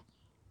style?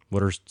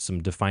 What are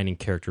some defining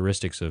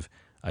characteristics of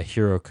a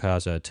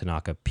Hirokazu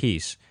Tanaka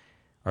piece?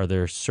 Are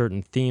there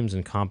certain themes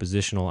and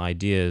compositional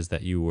ideas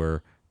that you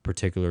were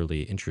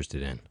particularly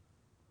interested in?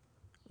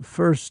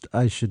 First,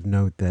 I should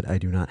note that I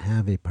do not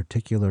have a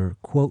particular,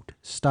 quote,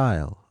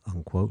 style,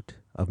 unquote,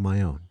 of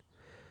my own.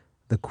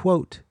 The,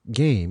 quote,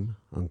 game,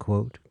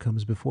 unquote,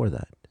 comes before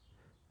that.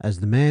 As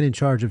the man in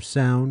charge of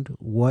sound,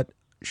 what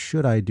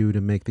should I do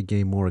to make the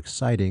game more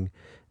exciting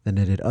than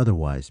it'd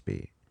otherwise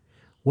be?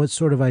 What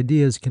sort of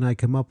ideas can I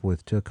come up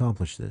with to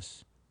accomplish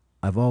this?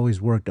 I've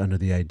always worked under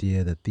the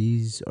idea that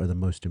these are the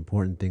most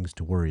important things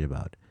to worry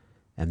about,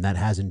 and that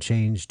hasn't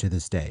changed to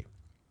this day.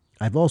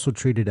 I've also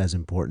treated as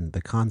important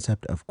the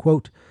concept of,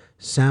 quote,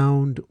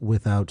 sound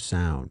without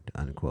sound,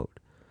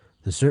 unquote,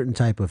 the certain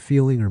type of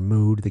feeling or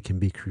mood that can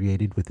be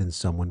created within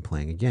someone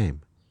playing a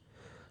game.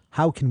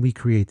 How can we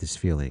create this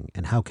feeling,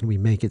 and how can we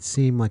make it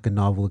seem like a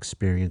novel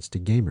experience to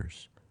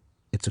gamers?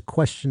 It's a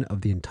question of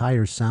the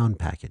entire sound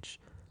package,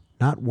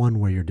 not one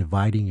where you're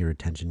dividing your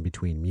attention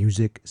between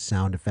music,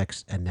 sound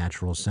effects, and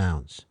natural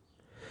sounds.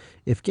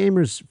 If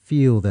gamers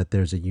feel that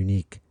there's a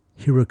unique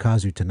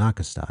Hirokazu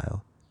Tanaka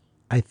style,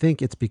 I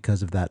think it's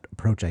because of that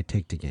approach I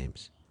take to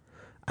games.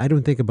 I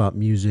don't think about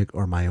music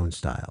or my own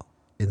style.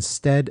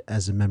 Instead,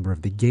 as a member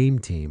of the game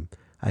team,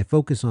 I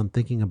focus on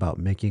thinking about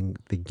making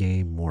the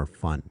game more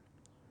fun.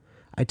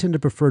 I tend to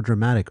prefer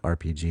dramatic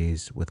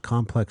RPGs with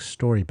complex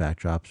story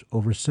backdrops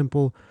over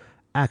simple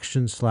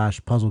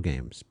action/puzzle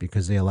games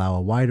because they allow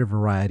a wider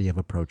variety of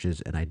approaches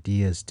and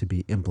ideas to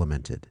be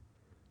implemented.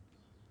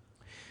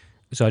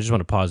 So I just want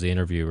to pause the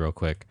interview real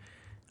quick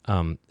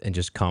and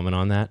just comment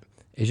on that.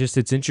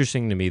 It's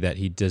interesting to me that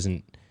he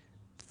doesn't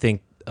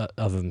think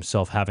of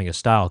himself having a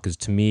style, because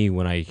to me,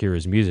 when I hear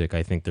his music,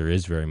 I think there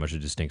is very much a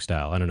distinct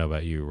style. I don't know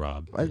about you,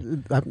 Rob.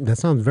 That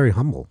sounds very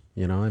humble,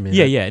 I mean.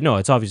 Yeah. No,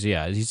 it's obviously,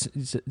 yeah.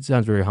 It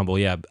sounds very humble,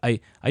 yeah. I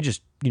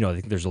just, I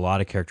think there's a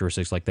lot of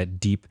characteristics like that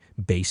deep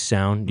bass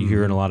sound you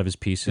hear in a lot of his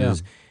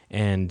pieces. Yeah.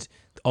 And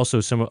also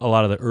a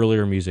lot of the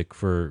earlier music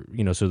for,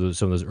 some of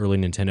those early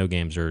Nintendo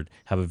games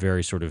have a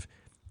very sort of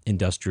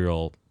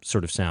industrial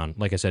sort of sound.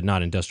 Like I said,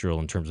 not industrial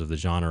in terms of the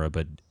genre,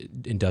 but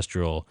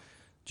industrial.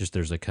 Just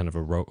there's a kind of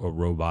a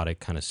robotic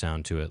kind of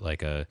sound to it,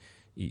 like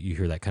you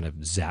hear that kind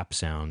of zap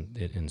sound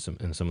in some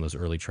of those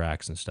early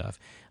tracks and stuff.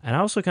 And I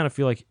also kind of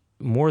feel like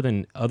more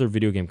than other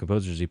video game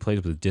composers, he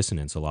plays with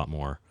dissonance a lot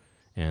more,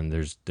 and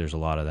there's a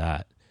lot of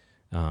that.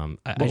 I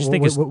just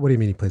think what do you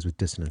mean he plays with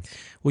dissonance?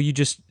 Well, you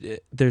just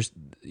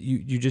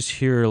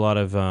hear a lot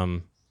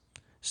of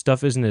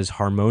stuff isn't as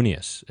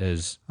harmonious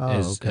as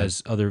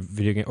other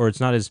video game, or it's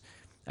not as.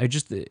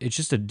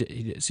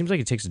 It seems like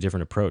it takes a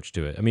different approach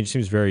to it. I mean, it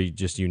seems very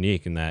just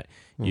unique in that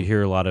you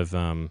hear a lot of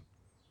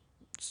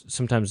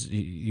sometimes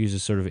he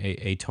uses sort of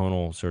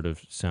atonal sort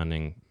of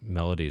sounding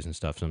melodies and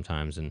stuff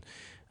sometimes, and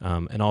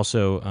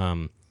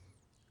also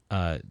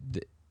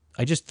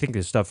I just think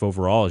his stuff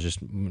overall is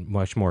just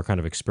much more kind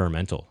of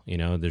experimental.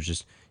 There's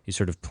just he's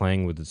sort of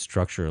playing with the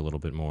structure a little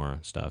bit more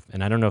and stuff.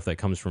 And I don't know if that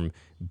comes from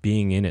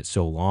being in it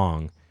so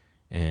long.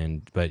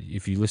 But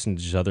if you listen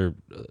to just other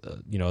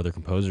other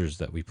composers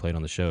that we played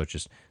on the show, it's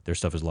just their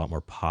stuff is a lot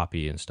more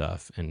poppy and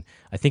stuff. And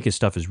I think his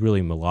stuff is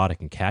really melodic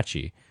and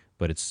catchy,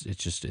 but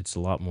it's a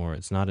lot more.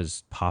 It's not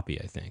as poppy,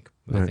 I think.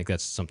 Right. I think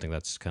that's something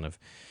that's kind of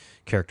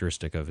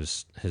characteristic of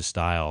his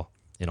style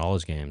in all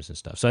his games and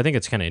stuff. So I think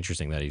it's kind of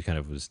interesting that he kind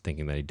of was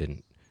thinking that he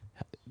didn't,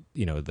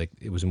 like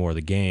it was more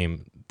the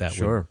game that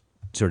would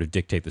sort of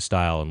dictate the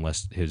style and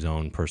less his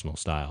own personal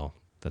style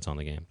that's on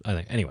the game. I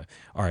think. Anyway,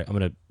 all right,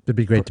 It'd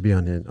be great to be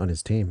on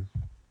his team.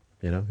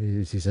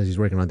 He says he's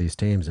working on these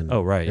teams, and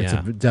it's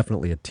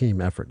definitely a team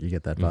effort. You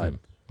get that vibe.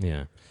 Mm-hmm.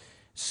 Yeah.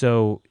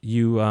 So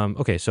you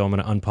okay? So I'm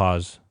going to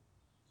unpause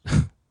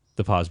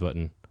the pause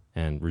button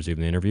and resume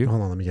the interview.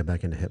 Hold on, let me get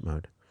back into hit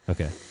mode.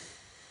 Okay.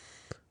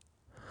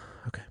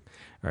 Okay.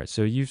 All right.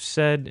 So you've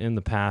said in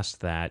the past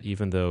that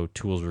even though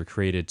tools were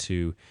created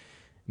to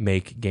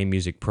make game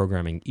music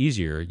programming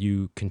easier,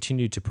 you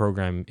continued to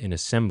program in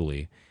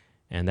assembly,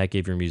 and that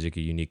gave your music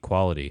a unique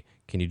quality.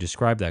 Can you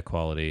describe that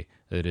quality?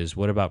 That is,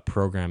 what about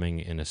programming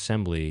in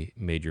assembly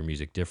made your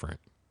music different?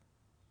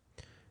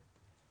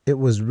 It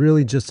was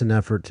really just an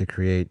effort to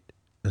create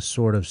a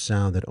sort of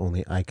sound that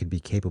only I could be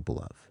capable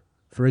of.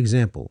 For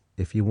example,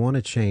 if you want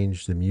to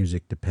change the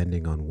music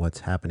depending on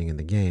what's happening in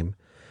the game,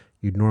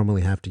 you'd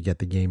normally have to get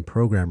the game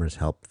programmer's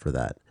help for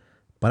that.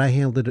 But I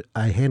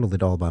handled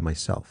it all by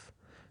myself.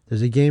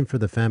 There's a game for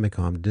the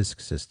Famicom Disk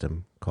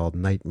System called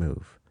Night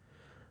Move.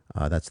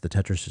 That's the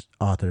Tetris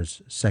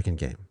author's second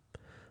game.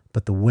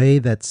 But the way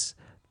that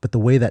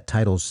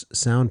title's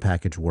sound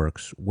package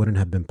works wouldn't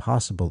have been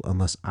possible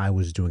unless I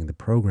was doing the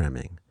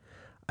programming.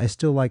 I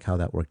still like how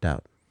that worked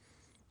out.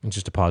 And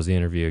just to pause the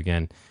interview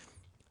again,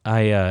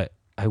 I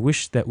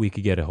wish that we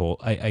could get a hold.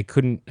 I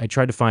couldn't. I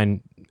tried to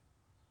find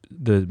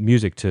the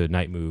music to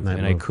Night Move,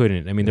 I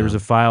couldn't. I mean, there was a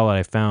file that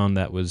I found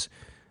that was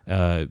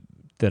a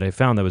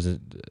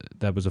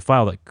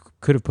file that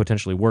could have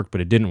potentially worked,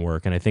 but it didn't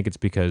work. And I think it's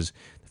because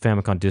the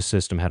Famicom Disk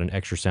System had an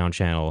extra sound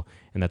channel,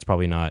 and that's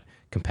probably not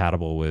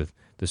compatible with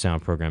the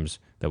sound programs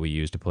that we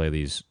use to play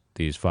these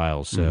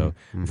files. So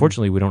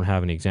unfortunately, we don't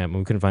have an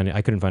example. I couldn't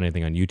find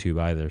anything on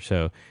YouTube either.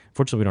 So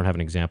unfortunately, we don't have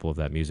an example of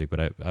that music. But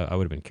I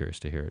would have been curious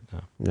to hear it.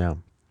 Yeah.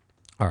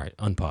 All right,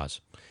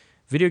 unpause.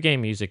 Video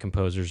game music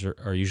composers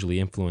are usually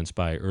influenced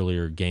by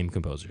earlier game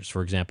composers.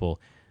 For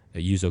example,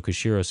 Yuzo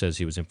Koshiro says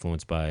he was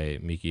influenced by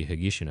Miki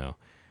Higishino.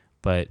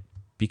 But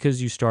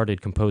because you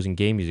started composing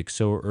game music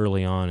so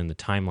early on in the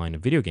timeline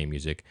of video game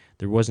music,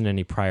 there wasn't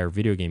any prior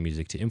video game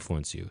music to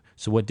influence you.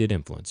 So what did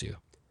influence you?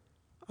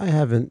 I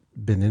haven't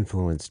been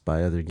influenced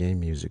by other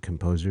game music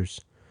composers.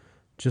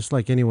 Just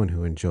like anyone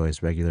who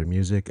enjoys regular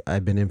music,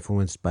 I've been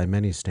influenced by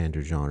many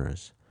standard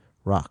genres: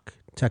 rock,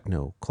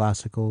 techno,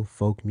 classical,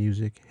 folk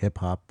music,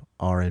 hip-hop,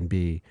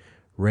 R&B,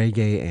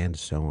 reggae, and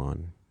so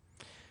on.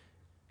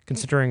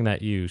 Considering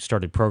that you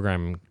started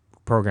programming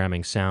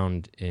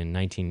sound in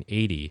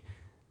 1980,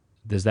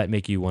 does that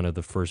make you one of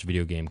the first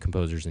video game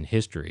composers in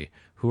history?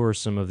 Who are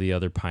some of the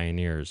other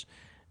pioneers?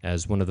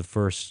 As one of the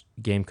first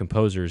game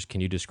composers,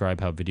 can you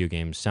describe how video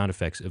game sound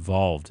effects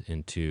evolved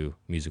into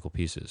musical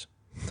pieces?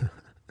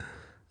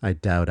 I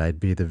doubt I'd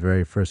be the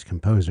very first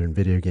composer in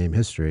video game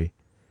history.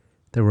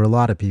 There were a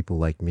lot of people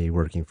like me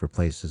working for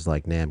places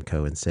like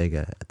Namco and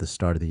Sega at the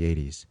start of the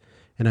 80s,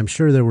 and I'm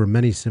sure there were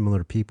many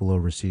similar people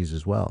overseas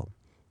as well.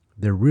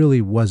 There really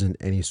wasn't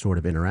any sort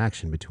of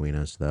interaction between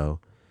us, though,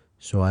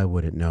 so I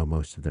wouldn't know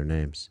most of their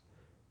names.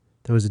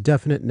 There was a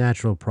definite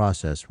natural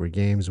process where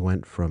games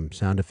went from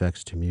sound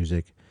effects to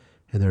music,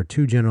 and there are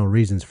two general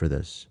reasons for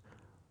this.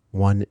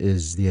 One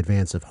is the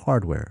advance of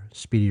hardware,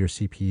 speedier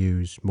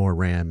CPUs, more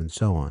RAM, and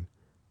so on.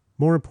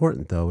 More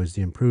important, though, is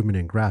the improvement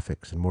in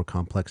graphics and more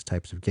complex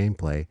types of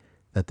gameplay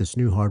that this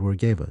new hardware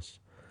gave us.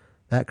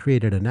 That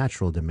created a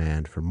natural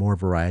demand for more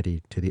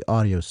variety to the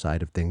audio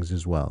side of things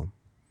as well.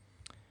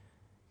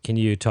 Can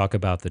you talk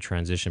about the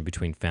transition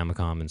between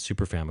Famicom and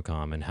Super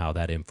Famicom and how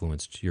that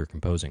influenced your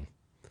composing?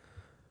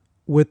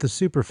 With the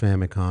Super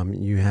Famicom,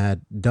 you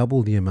had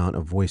double the amount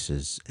of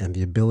voices and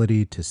the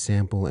ability to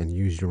sample and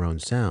use your own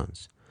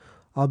sounds,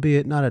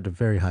 albeit not at a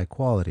very high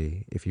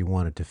quality if you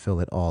wanted to fill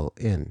it all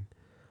in.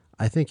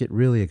 I think it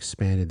really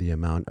expanded the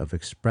amount of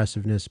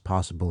expressiveness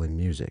possible in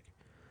music.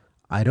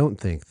 I don't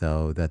think,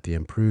 though, that the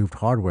improved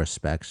hardware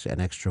specs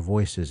and extra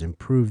voices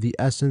improved the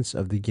essence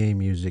of the game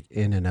music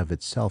in and of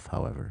itself,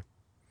 however.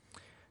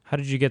 How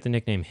did you get the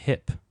nickname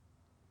Hip?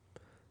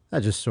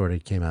 That just sort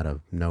of came out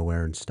of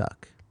nowhere and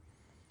stuck.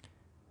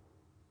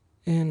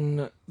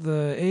 In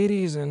the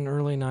 80s and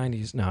early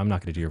 90s. No, I'm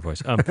not going to do your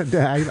voice. I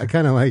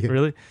kind of like it.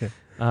 Really?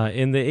 Yeah.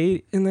 In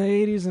the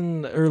 80s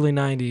and early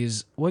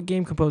 90s, what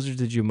game composers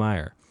did you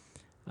admire?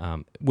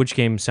 Which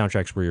game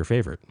soundtracks were your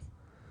favorite?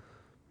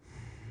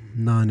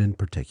 None in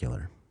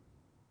particular.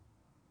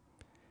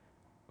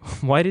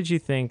 Why did you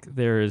think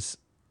there is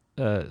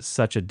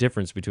such a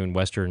difference between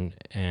Western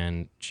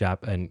and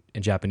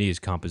Japanese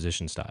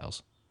composition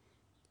styles?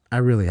 I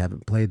really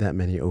haven't played that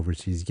many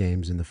overseas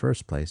games in the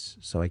first place,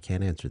 so I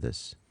can't answer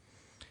this.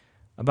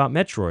 About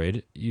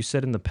Metroid, you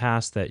said in the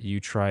past that you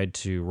tried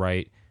to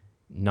write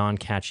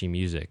non-catchy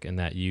music and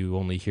that you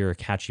only hear a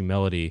catchy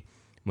melody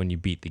when you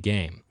beat the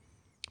game.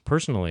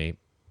 Personally,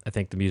 I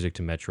think the music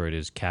to Metroid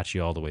is catchy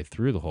all the way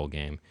through the whole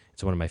game.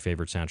 It's one of my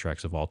favorite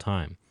soundtracks of all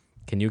time.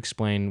 Can you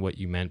explain what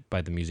you meant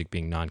by the music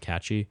being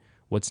non-catchy?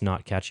 What's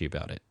not catchy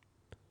about it?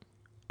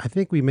 I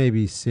think we may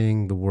be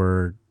seeing the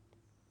word,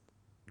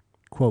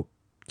 quote,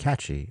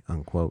 catchy,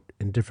 unquote,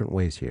 in different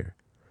ways here.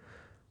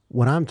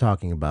 What I'm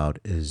talking about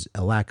is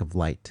a lack of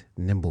light,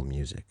 nimble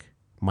music,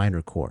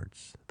 minor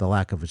chords, the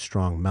lack of a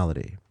strong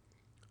melody.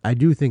 I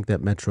do think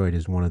that Metroid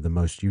is one of the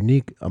most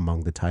unique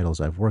among the titles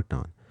I've worked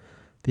on.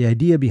 The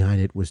idea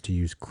behind it was to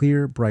use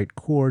clear, bright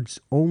chords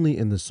only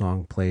in the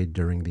song played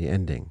during the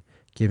ending,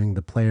 giving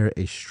the player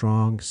a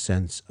strong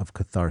sense of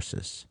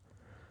catharsis.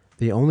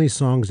 The only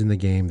songs in the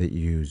game that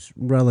use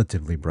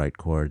relatively bright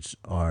chords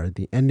are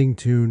the ending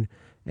tune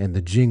and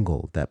the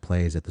jingle that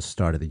plays at the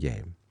start of the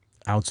game.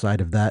 Outside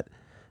of that,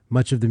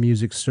 much of the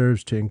music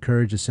serves to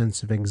encourage a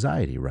sense of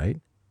anxiety, right?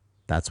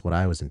 That's what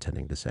I was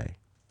intending to say.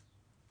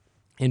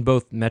 In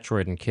both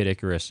Metroid and Kid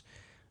Icarus,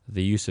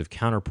 the use of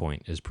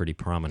counterpoint is pretty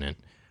prominent.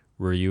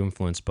 Were you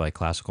influenced by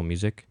classical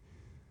music?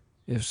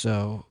 If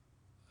so,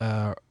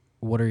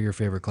 what are your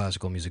favorite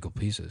classical musical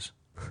pieces?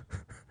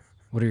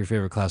 What are your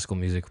favorite classical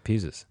musical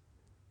pieces?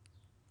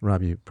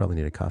 Rob, you probably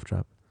need a cough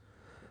drop.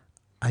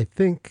 I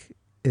think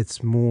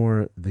it's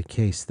more the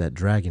case that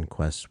Dragon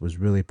Quest was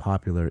really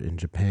popular in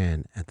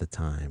Japan at the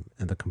time,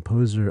 and the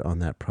composer on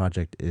that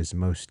project is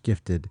most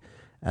gifted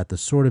at the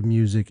sort of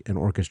music an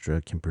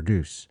orchestra can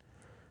produce.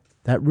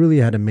 That really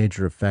had a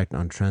major effect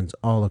on trends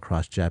all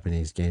across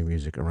Japanese game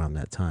music around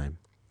that time.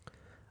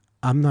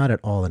 I'm not at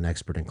all an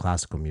expert in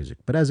classical music,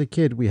 but as a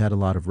kid, we had a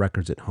lot of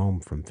records at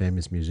home from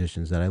famous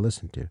musicians that I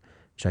listened to: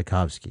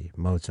 Tchaikovsky,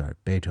 Mozart,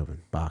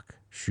 Beethoven, Bach,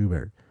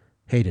 Schubert,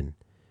 Haydn,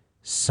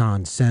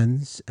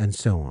 Saint-Saëns, and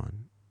so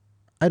on.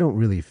 I don't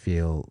really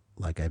feel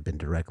like I've been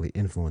directly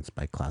influenced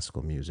by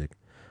classical music,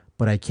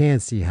 but I can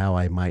see how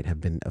I might have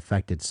been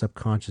affected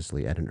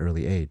subconsciously at an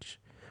early age.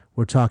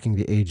 We're talking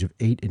the age of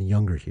 8 and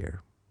younger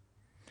here.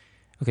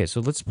 Okay,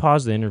 so let's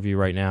pause the interview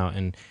right now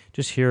and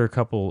just hear a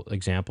couple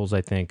examples,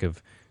 I think,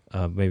 of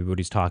maybe what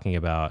he's talking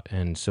about.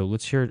 And so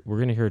we're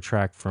going to hear a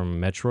track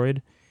from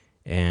Metroid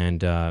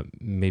and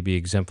maybe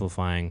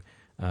exemplifying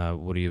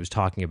what he was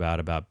talking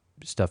about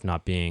stuff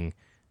not being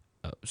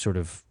sort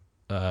of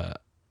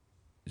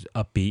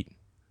upbeat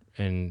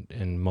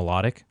and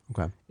melodic.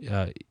 Okay.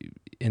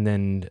 And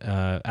then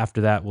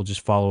after that, we'll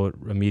just follow it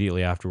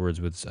immediately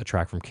afterwards with a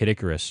track from Kid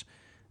Icarus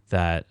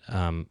that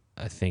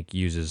I think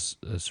uses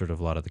sort of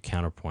a lot of the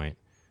counterpoint,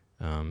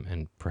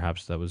 and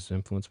perhaps that was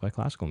influenced by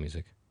classical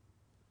music.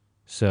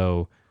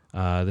 So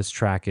this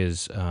track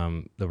is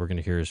that we're going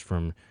to hear is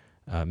from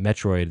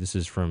Metroid. This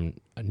is from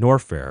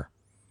Norfair,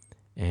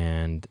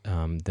 and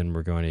then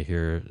we're going to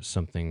hear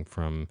something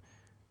from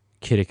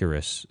Kid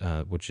Icarus,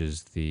 which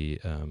is the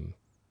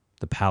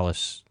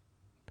palace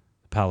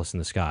in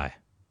the sky.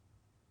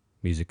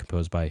 Music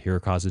composed by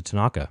Hirokazu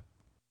Tanaka.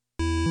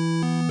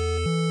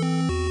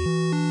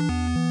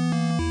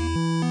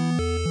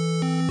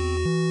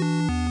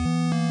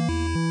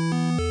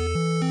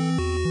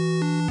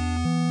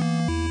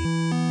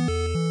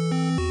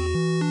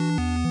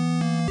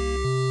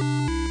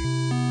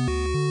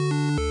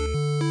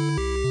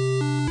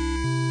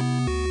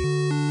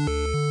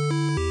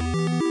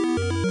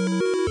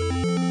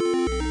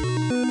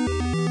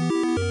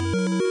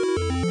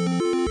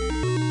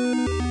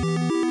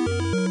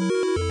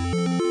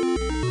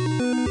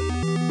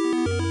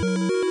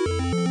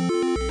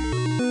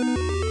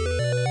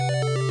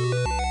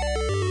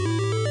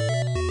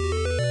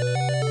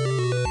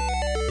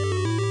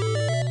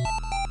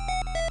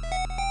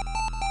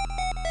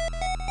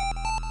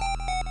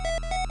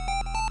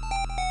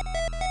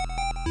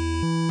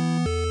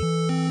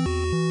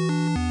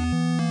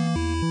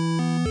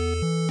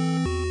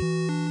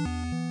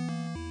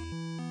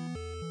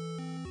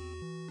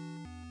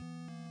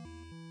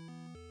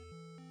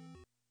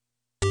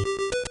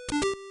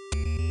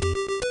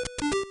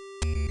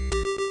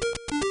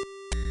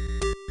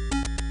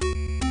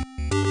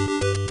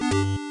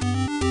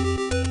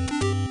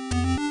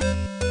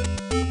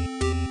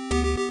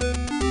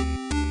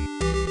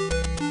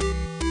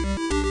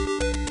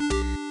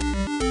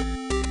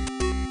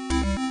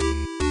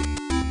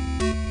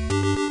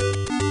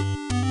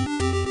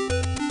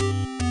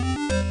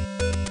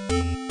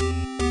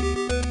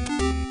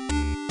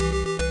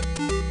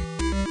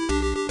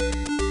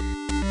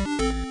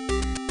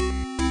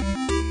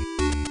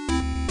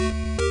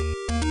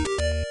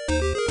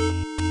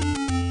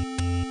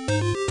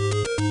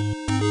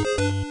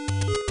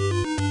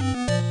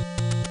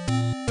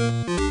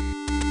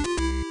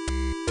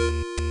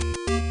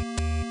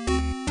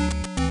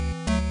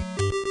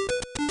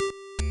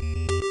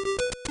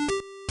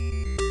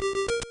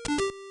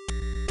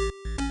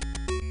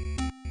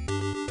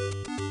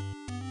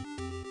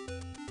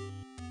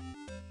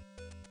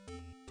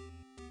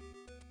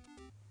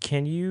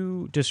 Can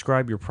you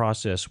describe your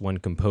process when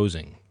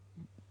composing?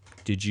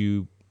 Did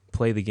you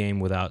play the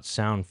game without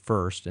sound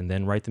first and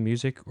then write the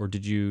music, or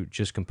did you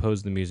just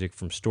compose the music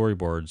from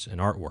storyboards and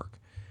artwork?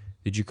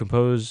 Did you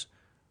compose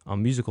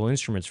on musical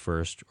instruments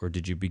first, or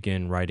did you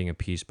begin writing a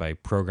piece by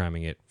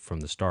programming it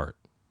from the start?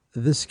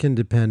 This can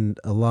depend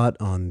a lot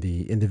on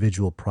the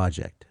individual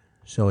project,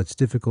 so it's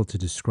difficult to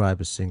describe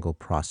a single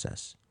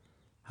process.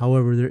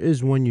 However, there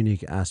is one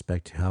unique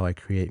aspect to how I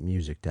create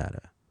music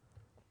data.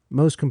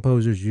 Most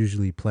composers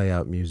usually play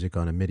out music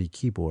on a MIDI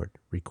keyboard,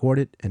 record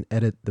it, and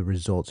edit the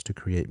results to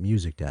create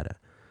music data.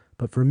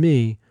 But for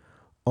me,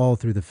 all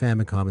through the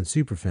Famicom and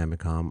Super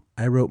Famicom,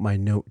 I wrote my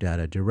note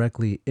data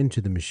directly into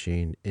the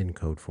machine in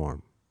code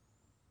form.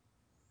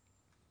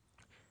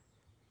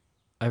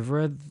 I've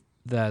read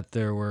that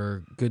there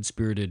were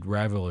good-spirited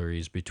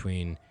rivalries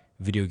between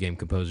video game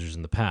composers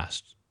in the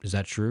past. Is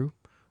that true?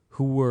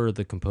 Who were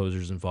the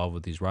composers involved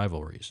with these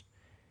rivalries?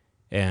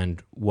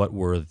 And what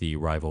were the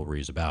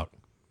rivalries about?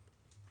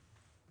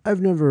 I've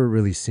never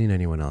really seen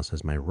anyone else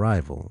as my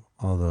rival,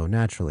 although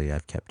naturally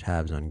I've kept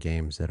tabs on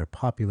games that are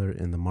popular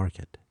in the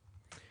market.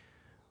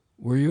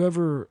 Were you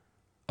ever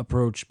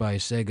approached by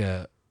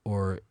Sega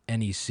or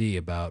NEC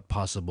about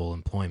possible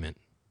employment?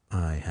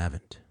 I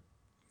haven't.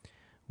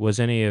 Was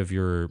any of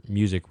your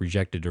music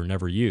rejected or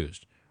never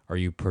used? Are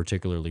you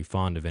particularly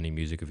fond of any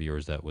music of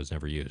yours that was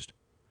never used?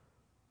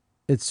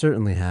 It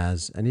certainly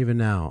has, and even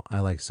now,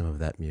 I like some of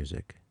that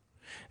music.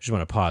 I just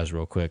want to pause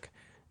real quick.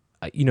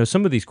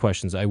 Some of these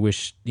questions, I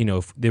wish,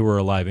 if they were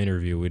a live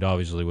interview, we'd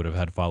obviously would have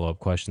had follow-up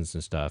questions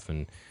and stuff.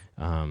 And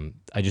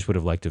I just would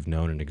have liked to have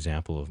known an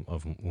example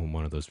of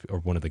one of those, or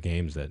one of the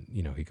games that,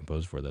 he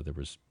composed for that there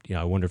was,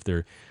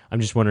 I'm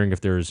just wondering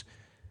if there's,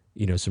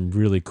 some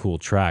really cool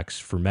tracks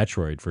for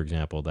Metroid, for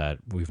example, that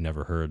we've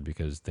never heard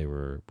because they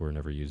were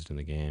never used in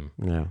the game.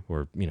 Yeah.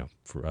 Or,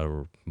 for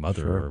our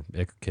Mother Sure.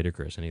 or Kid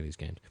Icarus, any of these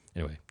games.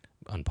 Anyway,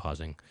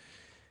 unpausing.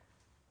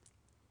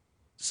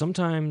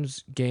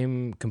 Sometimes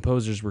game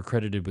composers were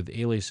credited with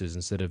aliases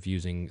instead of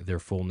using their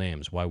full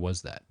names. Why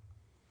was that?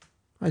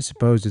 I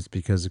suppose it's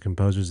because the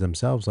composers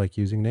themselves like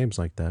using names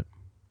like that.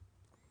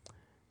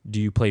 Do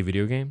you play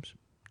video games?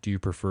 Do you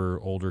prefer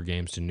older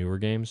games to newer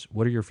games?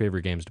 What are your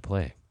favorite games to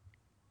play?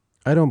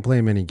 I don't play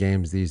many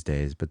games these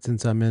days, but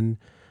since I'm in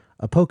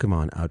a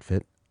Pokemon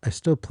outfit, I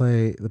still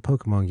play the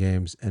Pokemon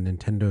games and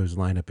Nintendo's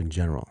lineup in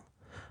general.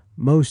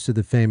 Most of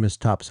the famous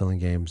top-selling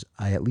games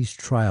I at least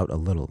try out a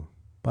little,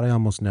 but I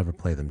almost never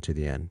play them to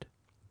the end.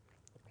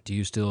 Do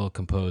you still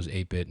compose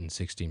 8-bit and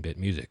 16-bit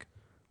music?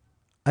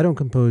 I don't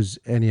compose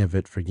any of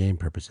it for game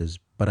purposes,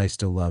 but I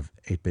still love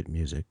 8-bit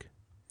music.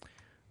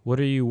 What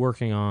are you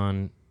working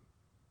on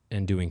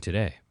and doing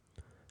today?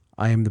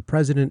 I am the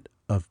president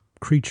of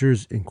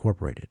Creatures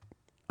Incorporated.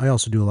 I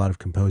also do a lot of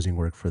composing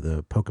work for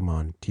the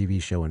Pokemon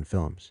TV show and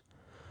films.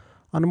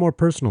 On a more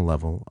personal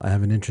level, I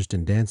have an interest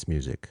in dance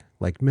music,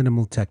 like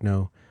minimal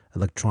techno,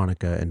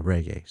 electronica, and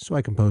reggae, so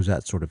I compose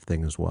that sort of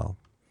thing as well.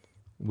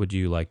 Would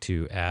you like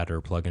to add or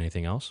plug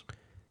anything else?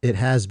 It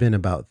has been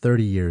about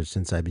 30 years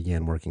since I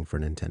began working for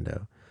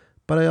Nintendo,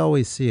 but I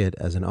always see it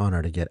as an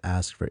honor to get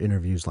asked for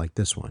interviews like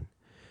this one.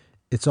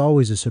 It's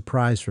always a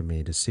surprise for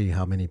me to see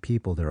how many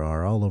people there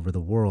are all over the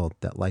world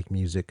that like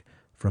music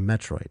from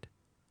Metroid.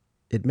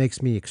 It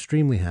makes me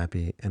extremely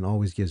happy and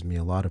always gives me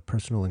a lot of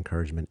personal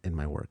encouragement in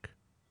my work.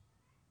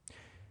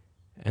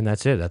 And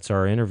that's it. That's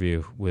our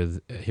interview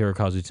with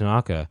Hirokazu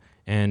Tanaka.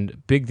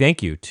 And big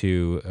thank you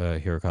to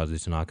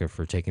Hirokazu Tanaka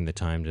for taking the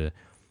time to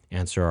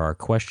answer our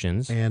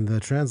questions. And the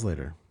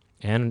translator.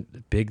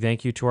 And big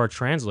thank you to our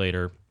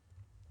translator,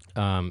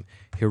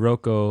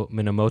 Hiroko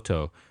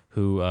Minamoto,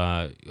 who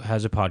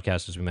has a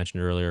podcast, as we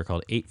mentioned earlier,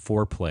 called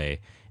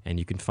 84Play. And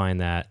you can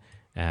find that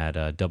at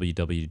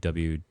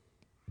www.oneup.com.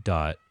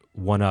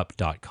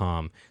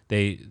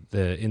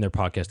 In their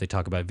podcast, they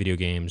talk about video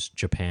games,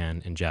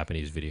 Japan, and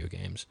Japanese video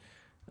games.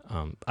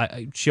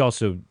 She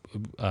also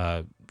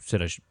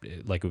said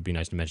it would be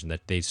nice to mention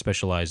that they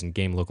specialize in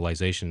game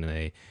localization, and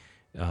they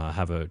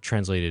have a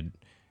translated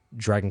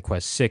Dragon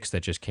Quest VI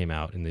that just came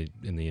out in the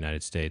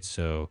United States.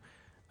 So,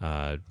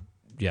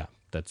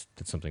 that's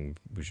something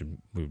we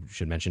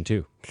should mention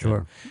too.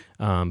 Sure.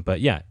 But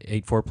yeah,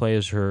 84Play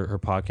is her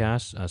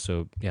podcast.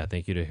 So yeah,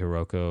 thank you to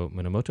Hiroko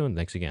Minamoto, and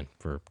thanks again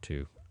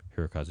to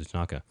Hirokazu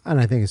Tanaka.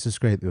 And I think it's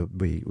just great that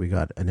we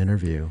got an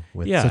interview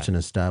with such an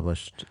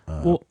established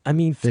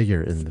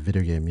figure in the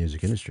video game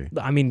music industry.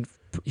 I mean,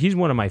 he's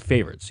one of my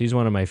favorites. He's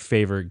one of my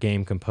favorite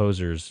game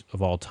composers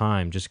of all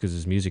time, just because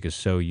his music is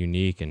so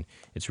unique and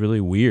it's really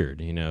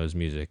weird. His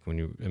music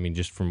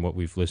just from what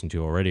we've listened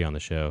to already on the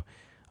show.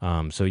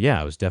 So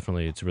yeah,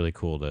 it's really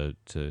cool to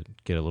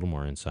get a little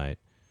more insight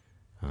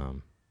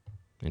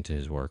into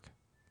his work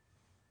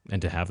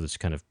and to have this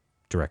kind of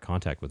direct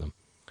contact with him.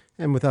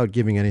 And without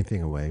giving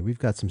anything away, we've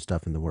got some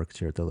stuff in the works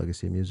here at the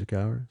Legacy Music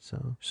Hour.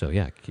 So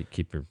yeah,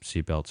 keep your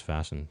seatbelts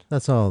fastened.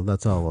 That's all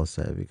I'll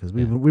say, because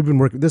we've been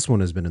working. This one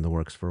has been in the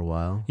works for a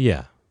while.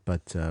 Yeah,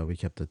 but we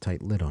kept a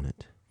tight lid on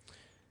it.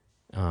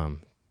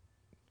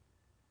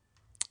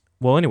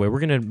 Well, anyway, we're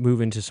gonna move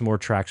into some more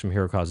tracks from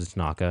Hirokazu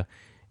Tanaka,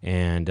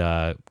 and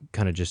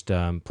kind of just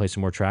play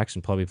some more tracks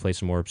and probably play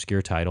some more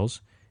obscure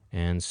titles.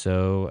 And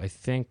so I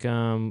think,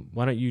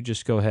 why don't you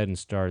just go ahead and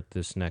start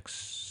this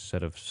next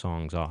set of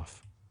songs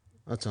off?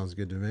 That sounds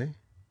good to me.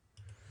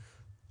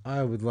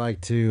 I would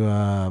like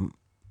to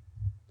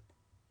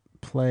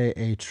play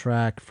a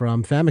track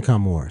from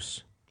Famicom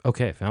Wars.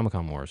 Okay,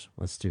 Famicom Wars.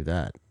 Let's do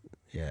that.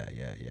 Yeah.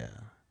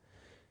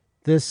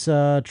 This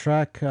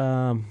track,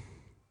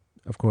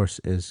 of course,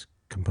 is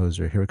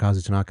composer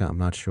Hirokazu Tanaka. I'm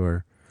not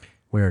sure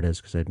where it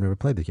is because I've never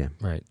played the game.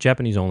 Right,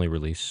 Japanese only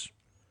release.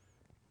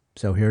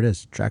 So here it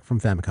is, track from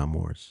Famicom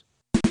Wars.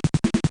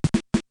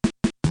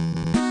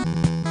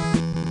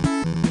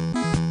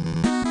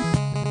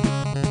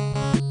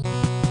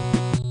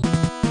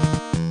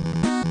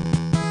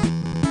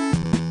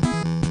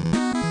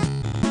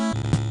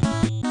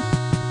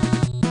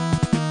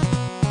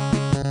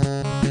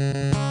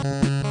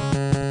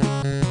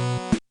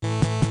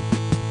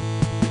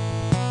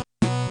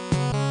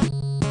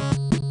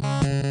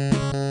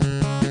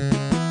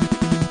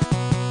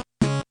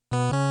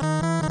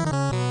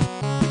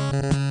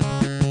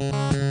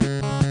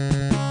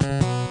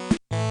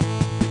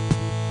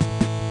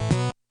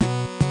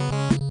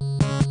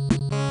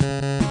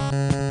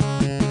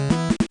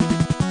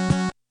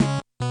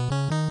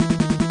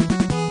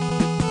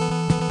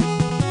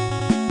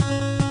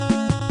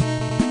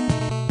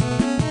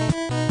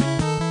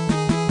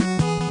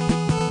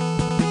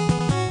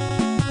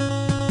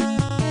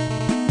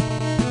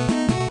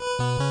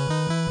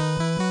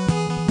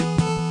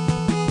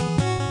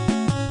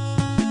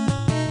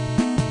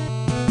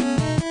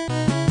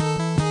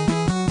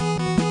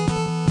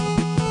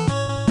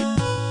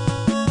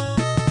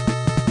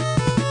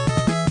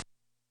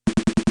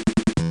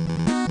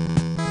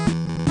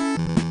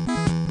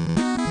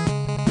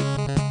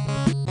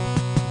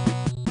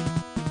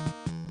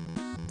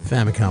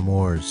 Famicom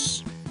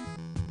Wars.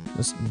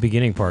 This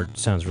beginning part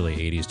sounds really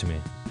 80s to me.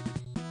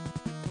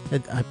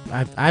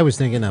 I was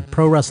thinking a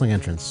pro wrestling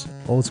entrance,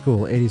 old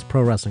school 80s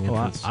pro wrestling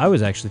entrance. I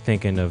was actually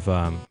thinking of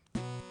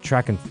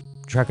Track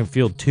and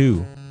Field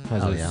 2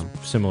 has a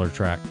similar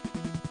track.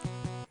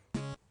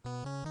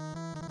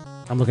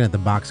 I'm looking at the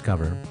box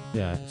cover.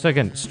 Yeah, it's like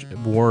a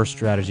war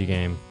strategy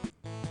game.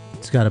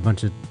 It's got a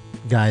bunch of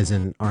guys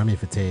in army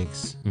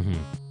fatigues. Mm-hmm.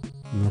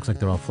 It looks like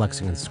they're all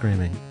flexing and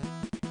screaming.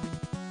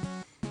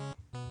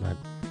 But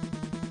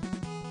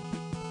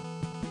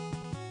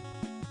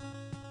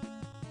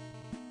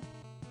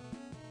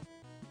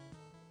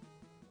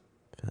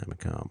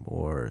Famicom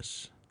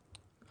Wars.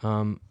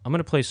 I'm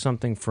gonna play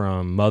something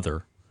from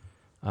Mother.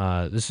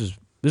 This is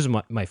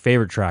my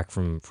favorite track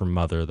from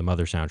Mother, the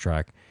Mother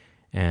soundtrack,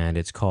 and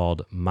it's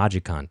called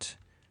Magikant.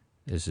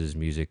 This is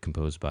music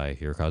composed by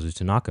Hirokazu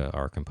Tanaka,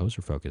 our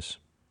composer focus.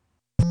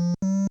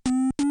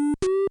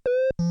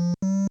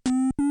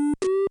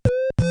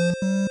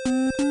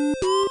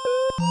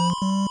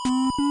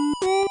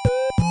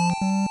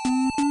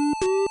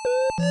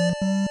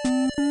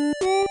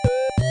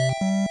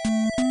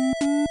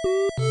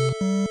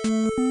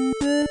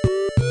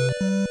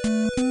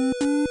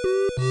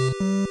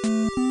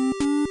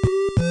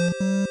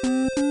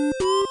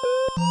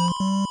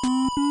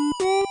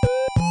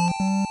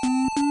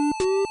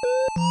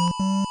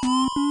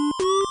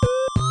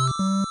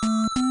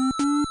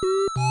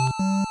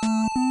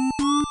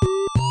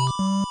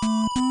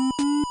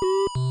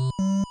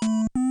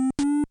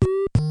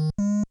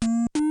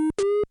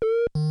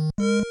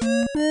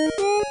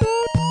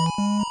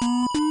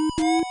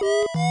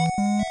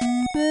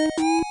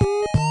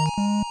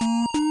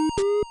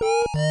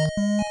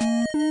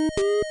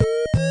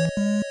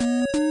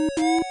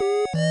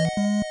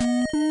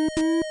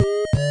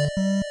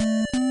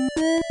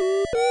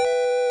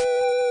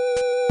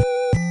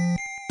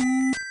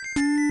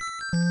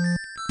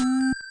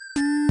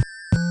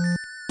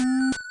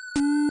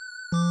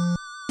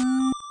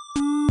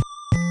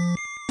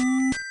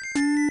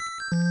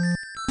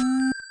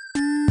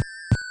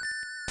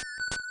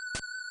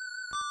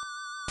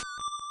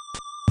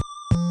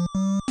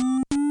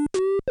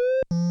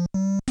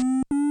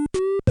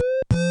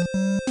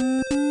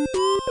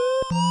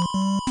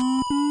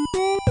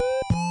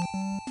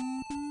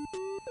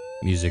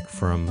 Music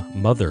from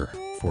Mother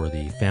for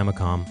the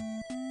Famicom.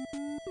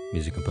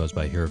 Music composed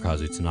by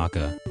Hirokazu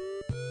Tanaka.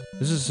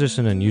 This is just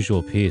an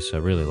unusual piece. I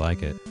really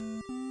like it.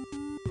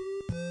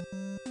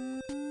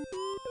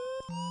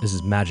 This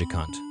is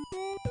Magikant.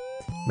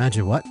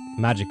 Magic what?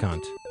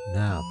 Magikant.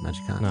 No,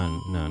 Magicant.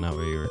 No, not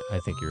what you were. I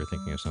think you were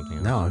thinking of something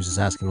else. No, I was just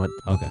asking what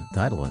Okay. the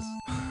title was.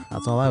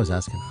 That's all I was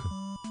asking.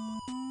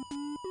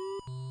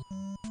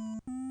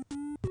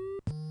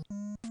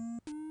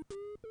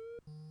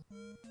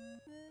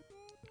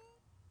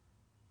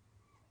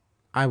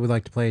 I would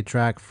like to play a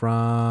track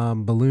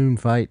from Balloon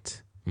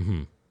Fight.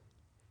 Mm-hmm.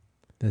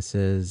 This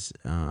is,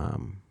 I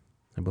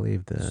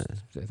believe, the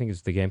I think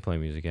it's the gameplay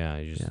music. Yeah,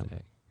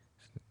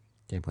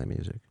 gameplay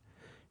music.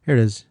 Here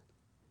it is.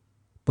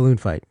 Balloon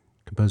Fight,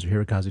 composer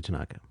Hirokazu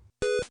Tanaka.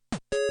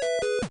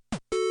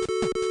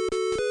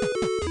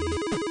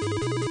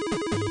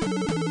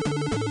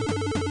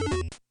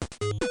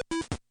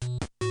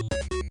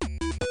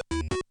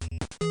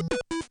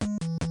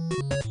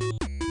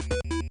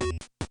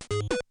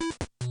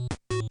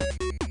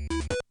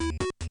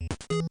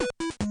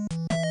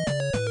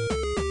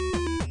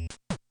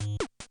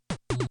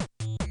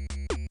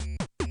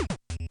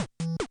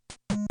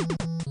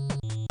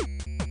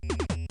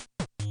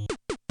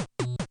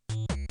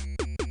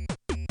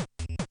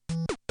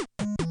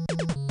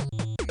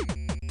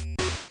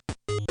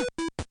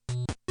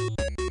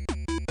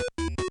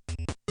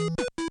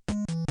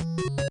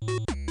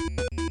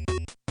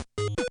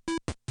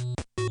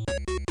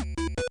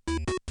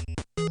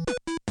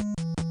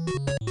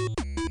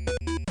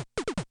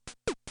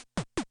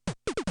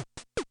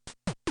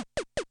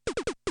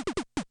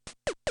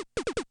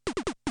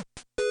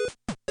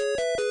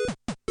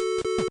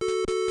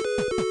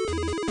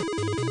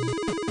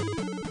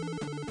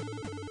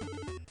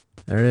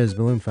 There it is,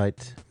 Balloon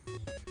Fight.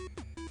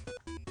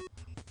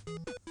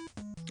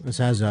 This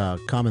has a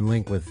common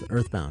link with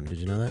Earthbound. Did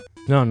you know that?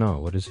 No.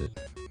 What is it?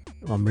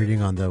 Well, I'm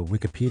reading on the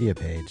Wikipedia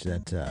page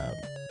that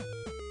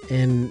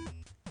in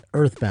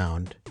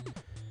Earthbound,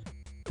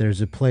 there's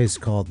a place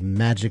called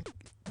Magic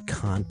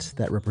Kant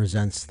that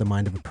represents the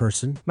mind of a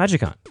person.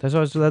 Magicant.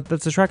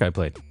 That's the track I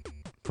played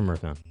from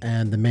Earthbound.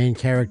 And the main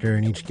character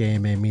in each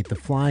game may meet the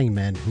flying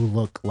men who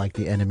look like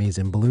the enemies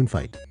in Balloon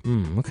Fight.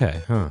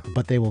 Okay, huh.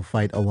 But they will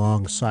fight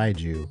alongside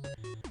you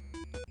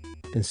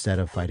instead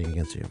of fighting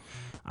against you.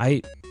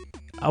 I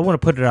want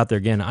to put it out there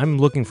again. I'm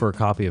looking for a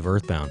copy of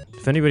Earthbound.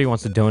 If anybody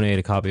wants to donate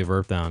a copy of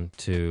Earthbound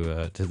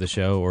to the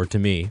show or to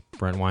me,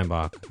 Brent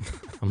Weinbach,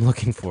 I'm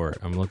looking for it.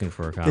 I'm looking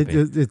for a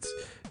copy.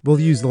 We'll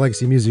use the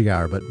Legacy Music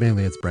Hour, but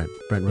mainly it's Brent.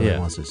 Brent really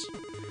wants this.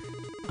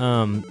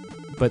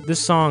 But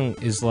this song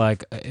is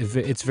like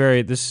it's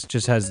very. This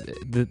just has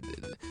the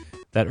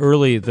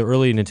early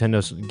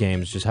Nintendo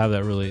games just have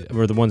that really,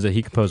 or the ones that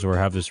he composed were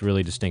have this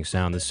really distinct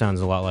sound. This sounds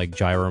a lot like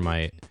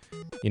Gyromite.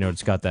 You know,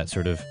 it's got that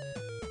sort of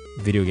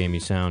video gamey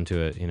sound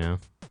to it. You know.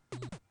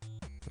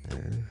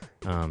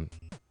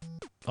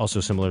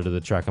 Also similar to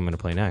the track I'm going to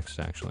play next,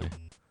 actually.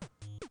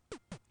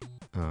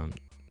 I'm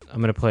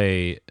going to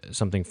play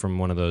something from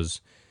one of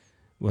those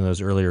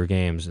earlier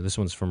games. This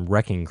one's from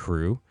Wrecking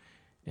Crew,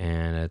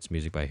 and it's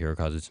music by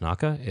Hirokazu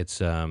Tanaka.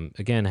 It's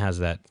again has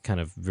that kind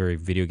of very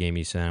video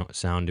gamey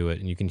sound to it,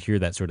 and you can hear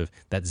that sort of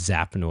that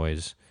zap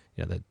noise,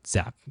 that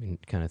zap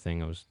kind of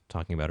thing I was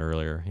talking about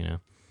earlier.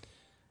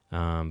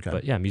 Okay.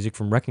 But yeah, music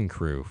from Wrecking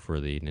Crew for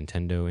the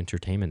Nintendo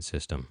Entertainment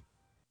System.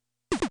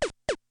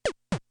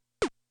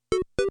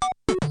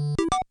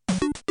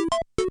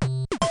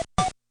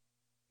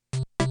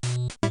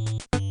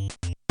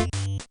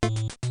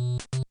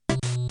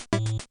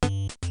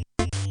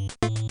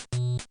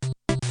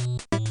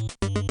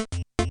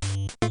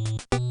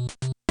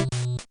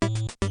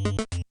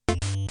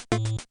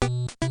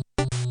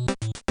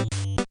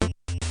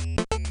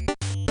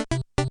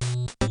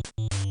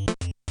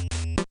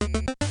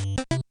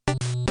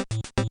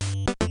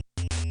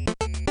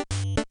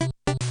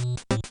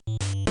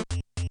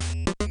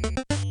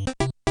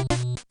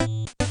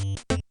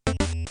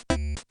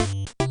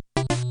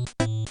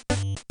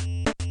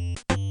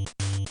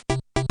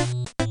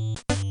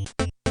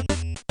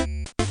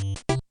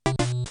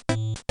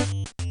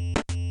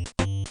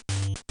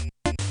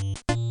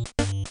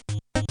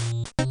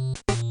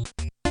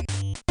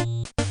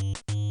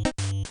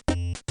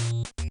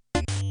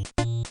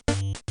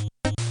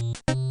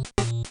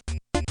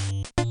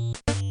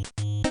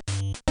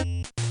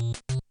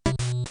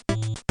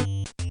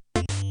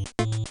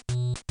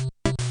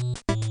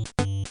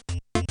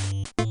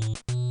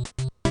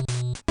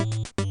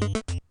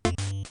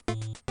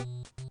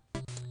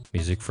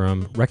 Music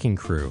from Wrecking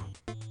Crew.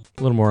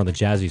 A little more on the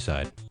jazzy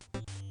side.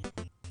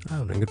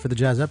 Oh, good for the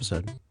jazz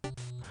episode.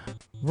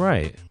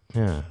 Right,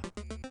 yeah.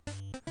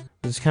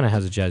 This kind of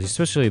has a jazzy,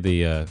 especially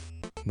the,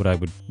 what I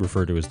would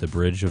refer to as the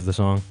bridge of the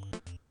song.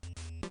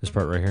 This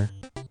part right here.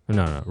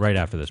 No, right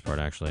after this part,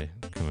 actually,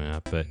 coming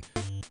up. But,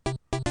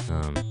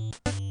 I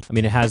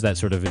mean, it has that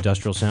sort of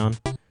industrial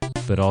sound,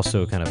 but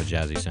also kind of a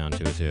jazzy sound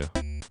to it, too.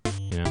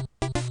 You know?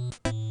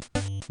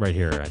 Right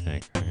here, I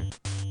think. Right here.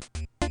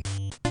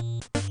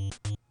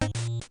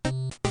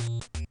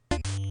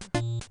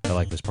 I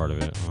like this part of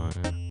it a lot,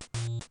 yeah.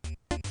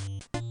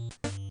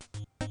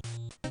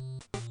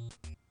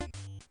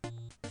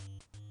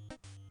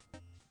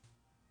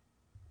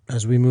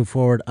 As we move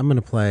forward, I'm going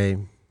to play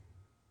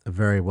a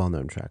very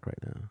well-known track right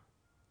now.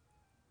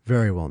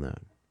 Very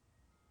well-known.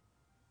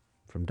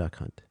 From Duck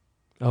Hunt.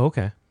 Oh,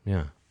 okay.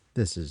 Yeah.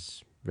 This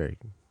is very,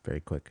 very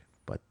quick,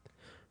 but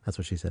that's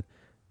what she said.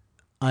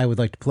 I would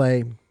like to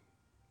play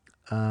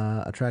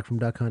a track from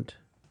Duck Hunt,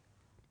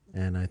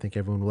 and I think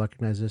everyone will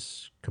recognize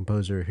this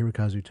composer,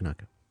 Hirokazu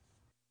Tanaka.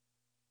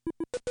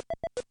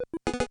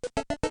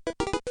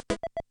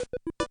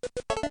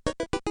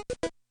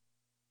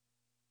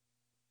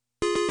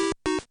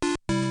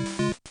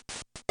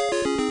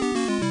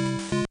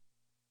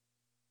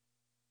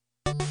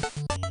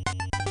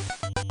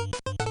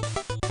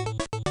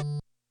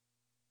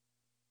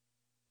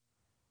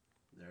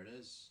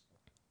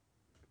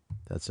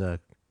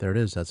 There it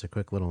is. That's a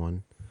quick little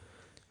one.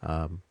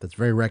 That's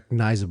very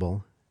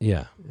recognizable.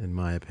 Yeah, in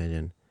my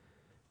opinion,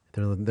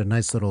 they're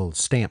nice little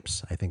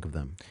stamps. I think of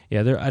them.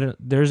 Yeah,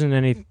 there isn't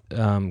any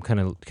kind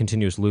of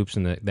continuous loops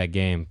in that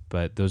game,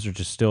 but those are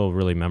just still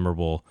really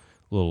memorable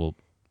little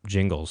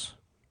jingles.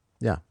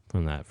 Yeah,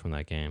 from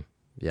that game.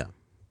 Yeah,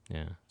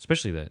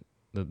 especially that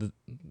one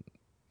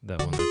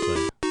that's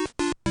like,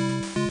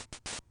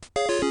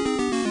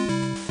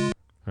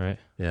 right.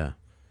 Yeah.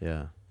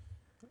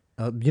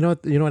 You know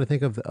what I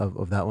think of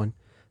that one?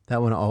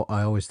 That one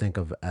I always think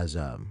of as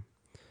a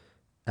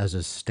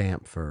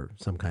stamp for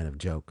some kind of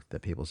joke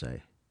that people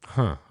say.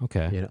 Huh.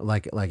 Okay. You know,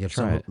 like if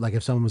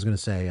someone was going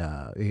to say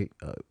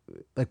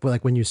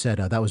like when you said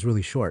that was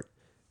really short,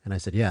 and I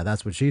said, yeah,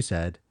 that's what she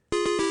said.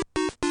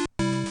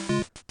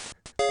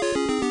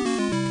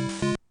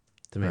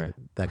 To me, right.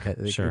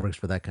 it works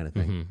for that kind of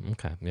thing. Mm-hmm.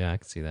 Okay. Yeah, I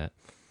can see that.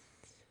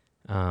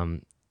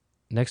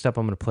 Next up,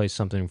 I'm going to play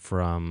something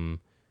from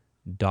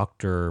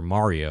Dr.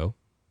 Mario.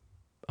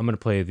 I'm going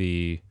to play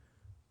the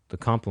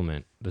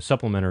complement, the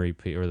supplementary,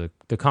 or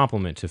the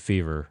complement to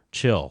Fever,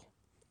 Chill.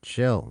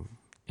 Chill.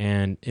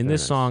 And in Very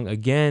this nice. song,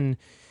 again,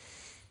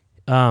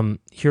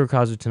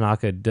 Hirokazu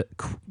Tanaka,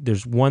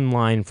 there's one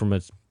line from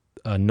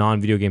a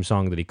non-video game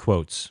song that he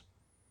quotes.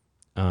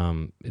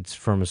 It's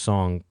from a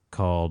song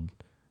called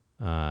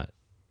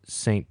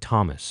St.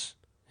 Thomas,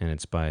 and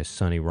it's by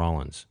Sonny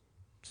Rollins.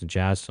 It's a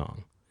jazz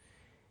song.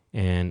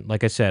 And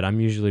like I said, I'm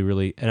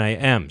usually and I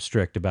am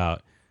strict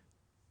about,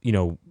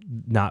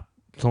 not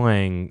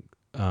playing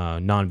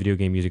non-video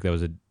game music or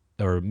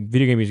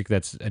video game music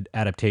that's an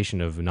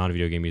adaptation of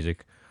non-video game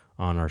music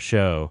on our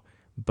show.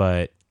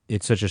 But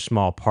it's such a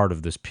small part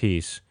of this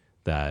piece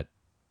that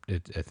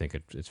I think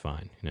it's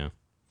fine.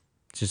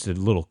 It's just a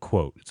little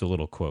quote. It's a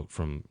little quote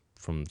from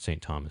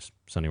St. Thomas,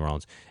 Sonny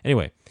Rollins.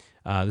 Anyway,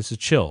 this is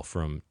Chill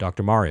from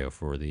Dr. Mario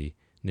for the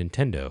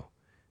Nintendo.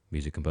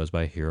 Music composed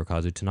by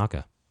Hirokazu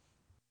Tanaka.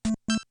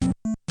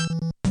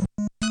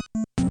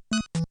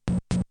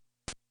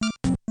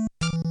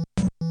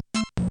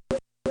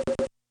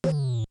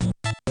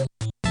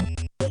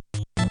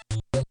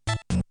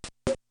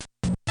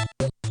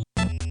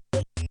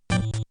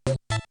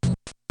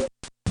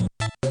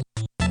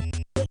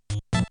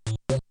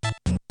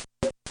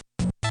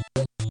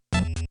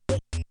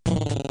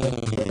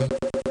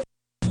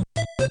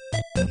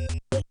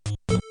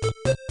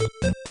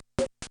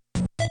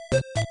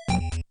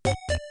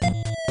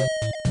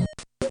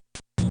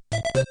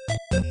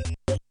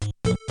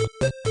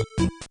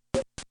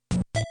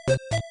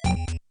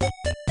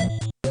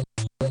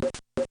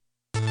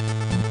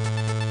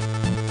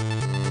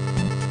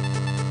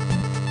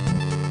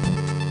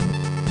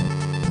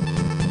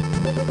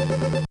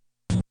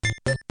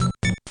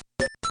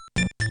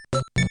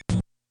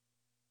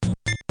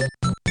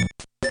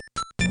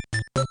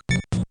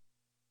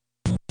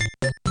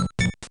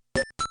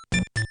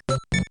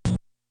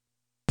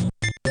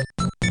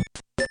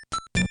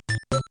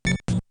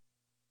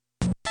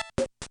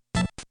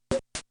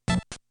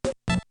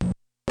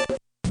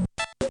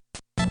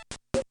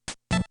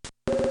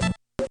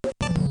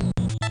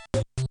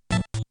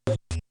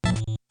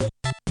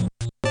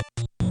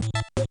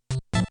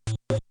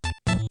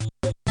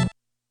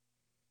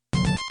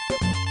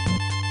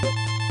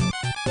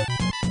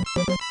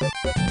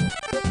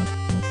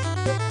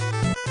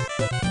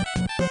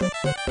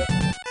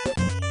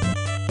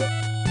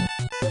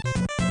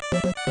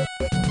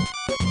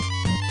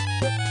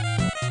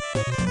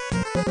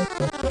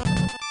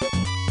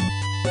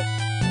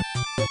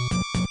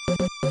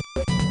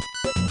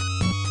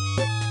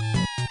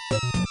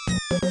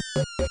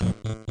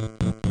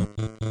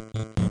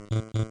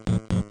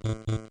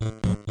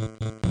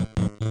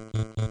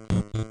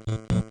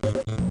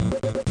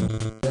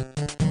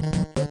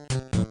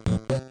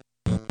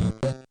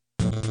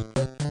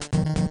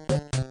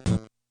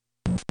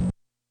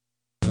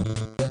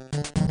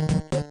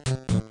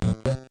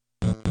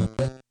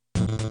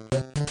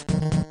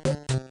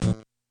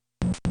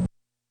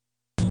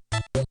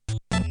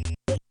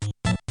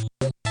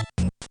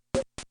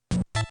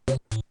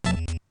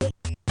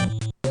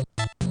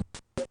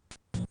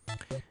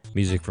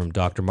 Music from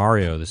Dr.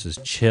 Mario. This is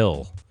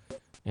Chill.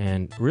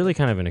 And really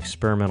kind of an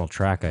experimental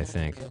track, I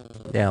think.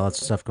 Yeah, lots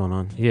of stuff going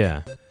on.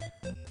 Yeah.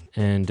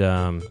 And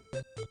I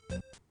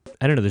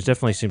don't know, there's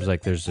definitely seems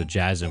like there's a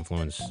jazz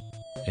influence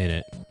in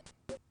it.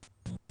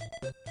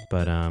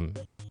 But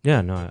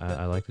yeah, no,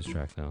 I like this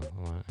track though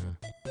a lot.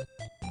 Yeah.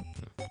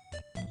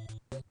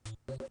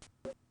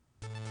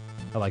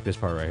 I like this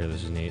part right here.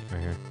 This is neat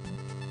right here.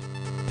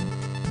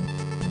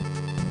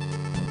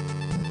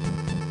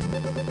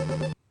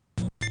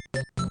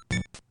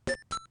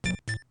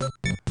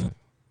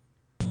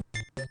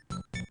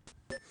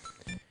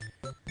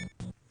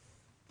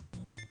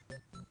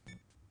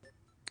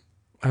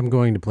 I'm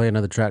going to play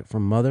another track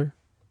from Mother.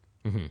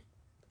 Mm-hmm.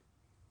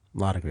 A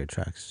lot of great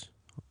tracks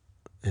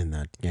in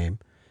that game.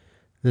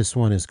 This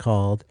one is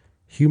called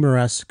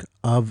Humoresque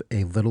of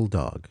a Little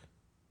Dog.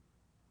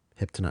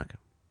 Hip Tanaka.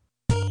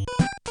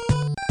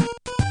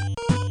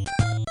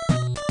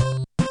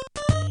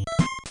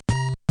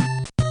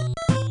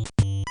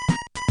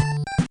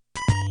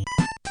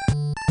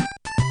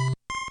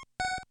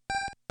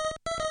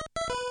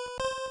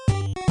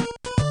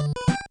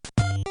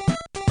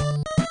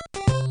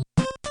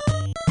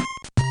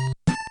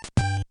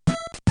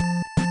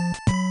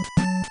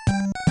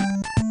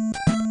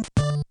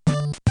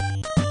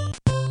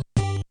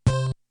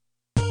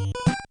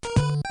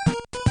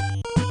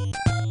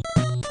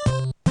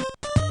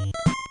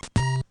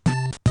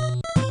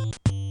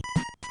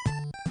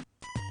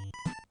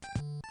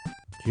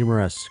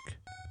 Humoresque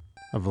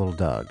of a Little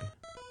Dog.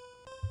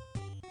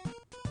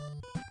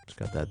 It's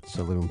got that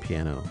saloon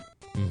piano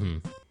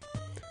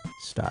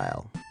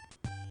style.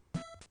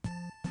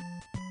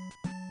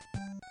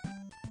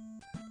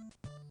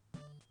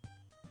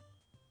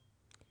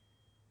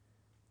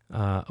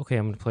 Okay,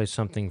 I'm going to play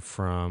something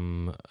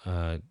from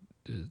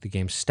the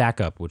game Stack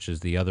Up, which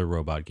is the other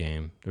robot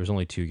game. There's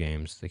only 2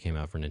 games that came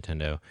out for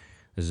Nintendo.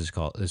 This is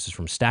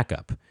from Stack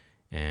Up,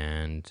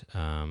 and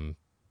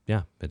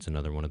yeah, it's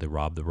another one of the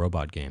Rob the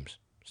Robot games.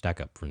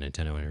 Stack Up for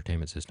Nintendo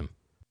Entertainment System.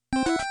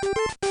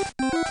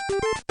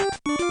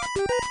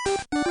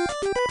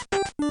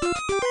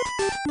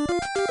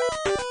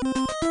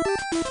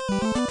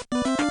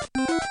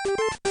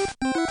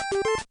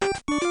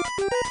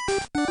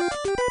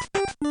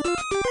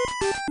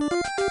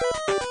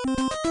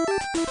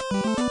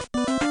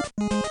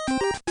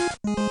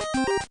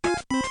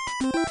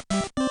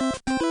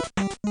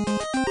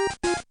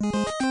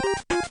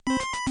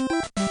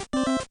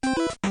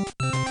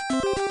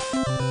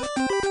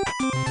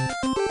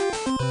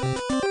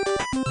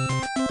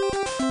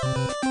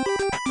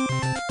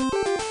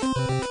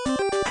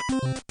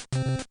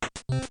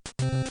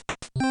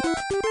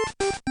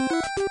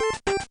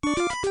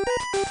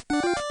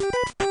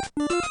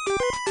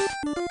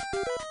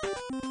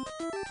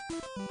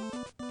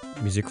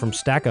 Music from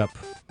Stack Up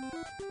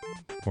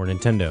for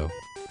Nintendo.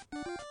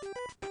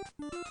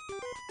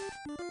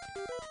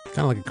 Kind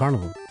of like a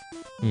carnival.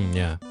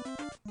 Yeah.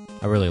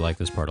 I really like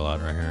this part a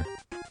lot right here.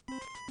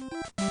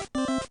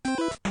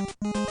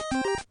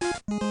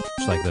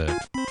 Just like the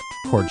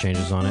chord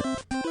changes on it.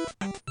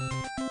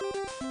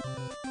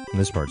 And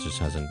this part just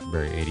has a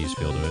very 80s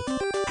feel to it.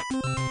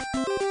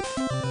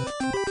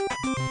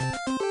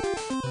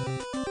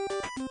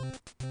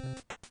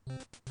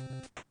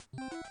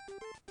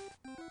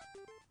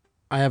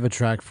 I have a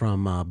track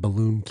from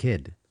Balloon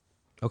Kid.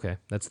 Okay,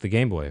 that's the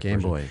Game Boy Game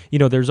version. Boy. You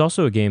know, there's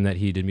also a game that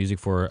he did music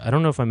for. I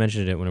don't know if I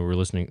mentioned it when we were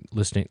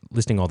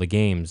listing all the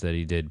games that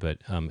he did, but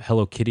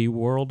Hello Kitty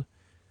World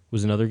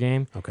was another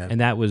game. Okay. And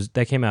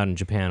that came out in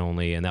Japan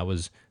only, and that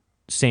was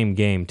same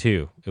game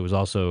too. It was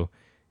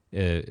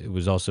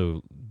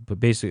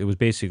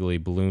basically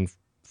Balloon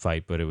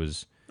Fight, but it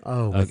was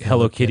a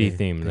Hello Kitty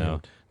theme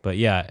though. But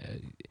yeah,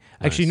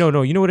 actually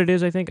no, you know what it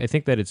is? I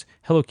think that it's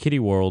Hello Kitty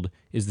World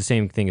is the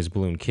same thing as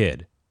Balloon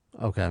Kid.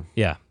 Okay.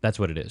 Yeah, that's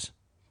what it is.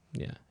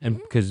 Yeah, and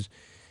because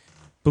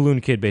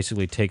Balloon Kid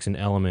basically takes an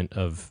element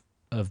of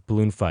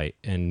Balloon Fight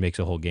and makes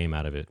a whole game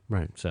out of it.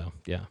 Right. So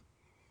yeah.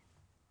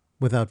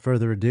 Without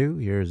further ado,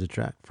 here's a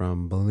track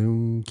from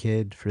Balloon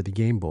Kid for the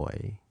Game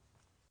Boy.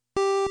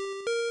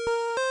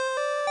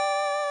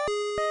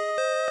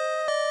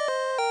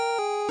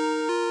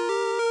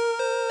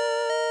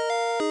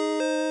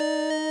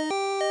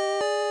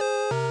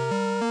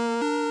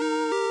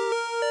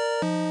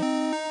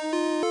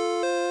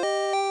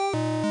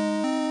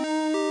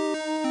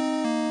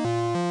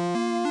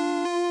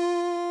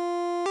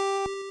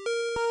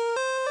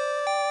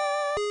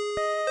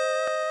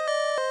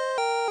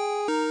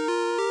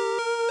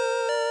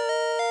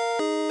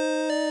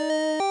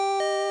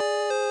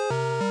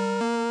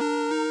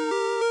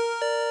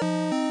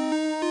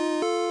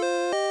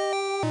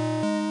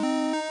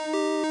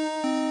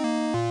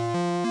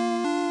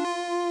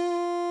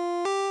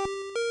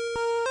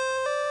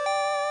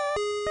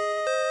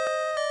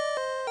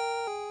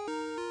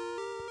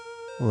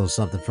 A little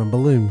something from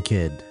Balloon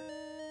Kid.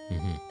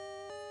 Mm-hmm.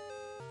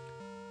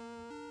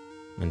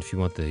 And if you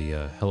want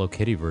the Hello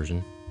Kitty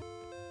version,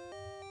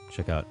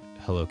 check out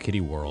Hello Kitty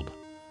World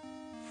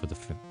for the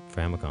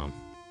Famicom.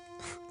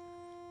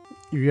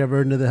 You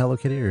ever into the Hello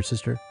Kitty, or your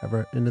sister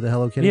ever into the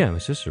Hello Kitty? Yeah, my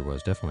sister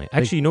was, definitely.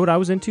 Actually, you know what I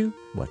was into?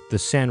 What? The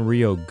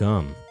Sanrio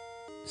gum.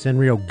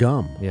 Sanrio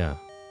gum? Yeah.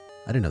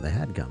 I didn't know they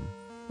had gum.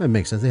 That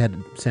makes sense. They had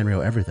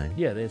Sanrio everything.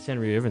 Yeah, they had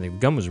Sanrio everything. The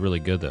gum was really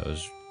good, though. It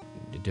was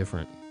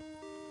different.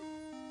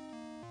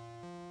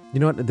 You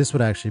know what? This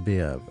would actually be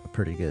a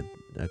pretty good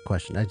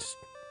question. I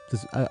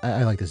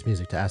like this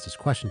music to ask this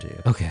question to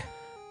you. Okay.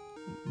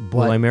 But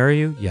Will I marry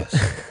you? Yes.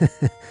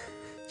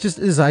 just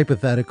is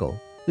hypothetical.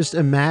 Just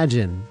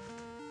imagine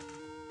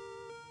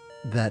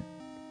that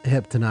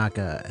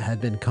Tanaka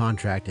had been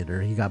contracted,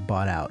 or he got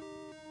bought out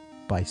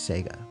by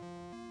Sega.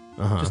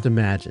 Uh-huh. Just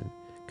imagine.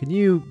 Can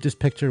you just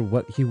picture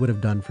what he would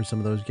have done for some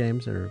of those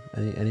games, or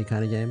any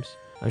kind of games?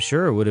 I'm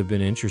sure it would have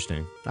been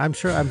interesting. I'm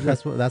sure.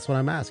 That's what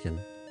I'm asking.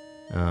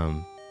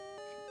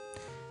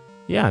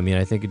 Yeah, I mean,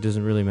 I think it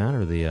doesn't really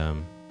matter.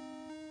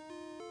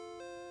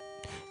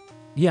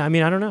 Yeah, I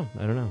mean, I don't know.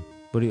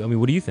 What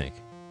do you think?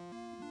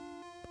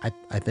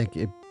 I think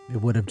it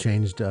would have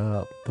changed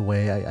the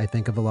way I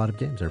think of a lot of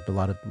games, or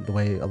the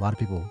way a lot of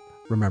people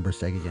remember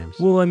Sega games.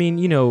 Well, I mean,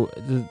 you know,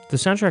 the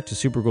soundtrack to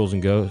Super Ghouls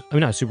and Ghosts, I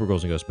mean, not Super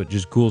Ghouls and Ghosts, but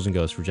just Ghouls and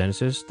Ghosts for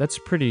Genesis, that's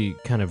pretty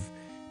kind of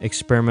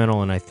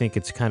experimental, and I think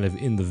it's kind of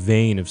in the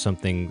vein of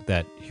something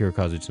that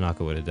Hirokazu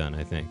Tanaka would have done,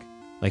 I think.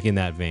 Like in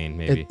that vein,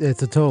 maybe.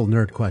 It's a total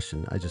nerd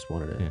question. I just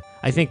wanted to... Yeah.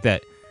 I think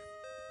that,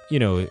 you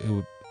know,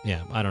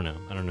 yeah, I don't know.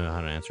 I don't know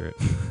how to answer it.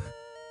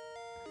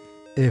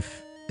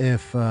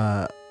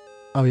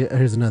 Oh yeah,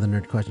 here's another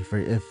nerd question for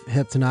you.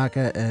 If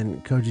Tanaka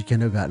and Koji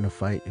Kondo got in a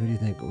fight, who do you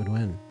think would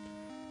win?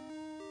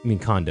 I mean,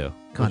 Kondo.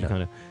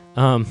 Kondo.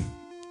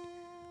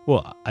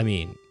 Well, I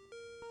mean,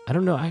 I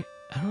don't know. I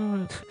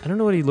don't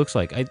know what he looks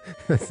like.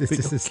 It's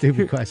just a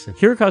stupid question.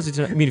 Hirokazu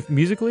Tanaka, I mean,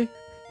 musically?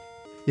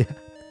 Yeah.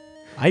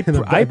 I think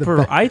I like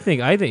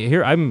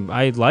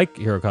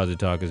Hirokazu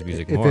Tanaka's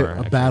music more.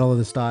 A battle of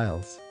the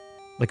styles.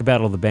 Like a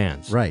battle of the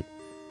bands. Right.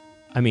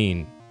 I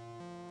mean,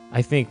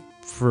 I think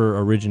for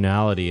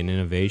originality and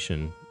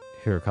innovation,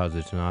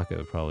 Hirokazu Tanaka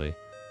would probably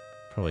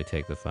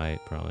take the fight,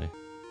 probably.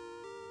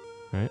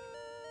 Right?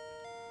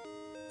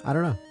 I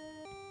don't know.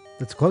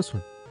 It's a close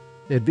one.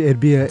 It'd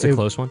be a. It's a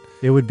close one.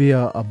 It would be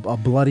a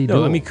bloody duel.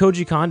 No, I mean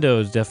Koji Kondo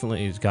is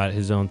definitely. He's got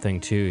his own thing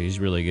too. He's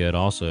really good.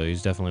 Also,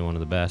 he's definitely one of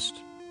the best.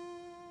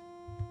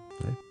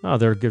 Okay. Oh,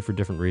 they're good for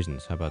different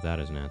reasons. How about that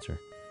as an answer?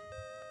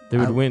 They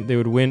would win. They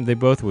would win. They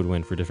both would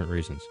win for different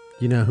reasons.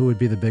 You know who would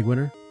be the big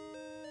winner?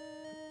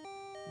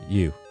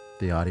 You.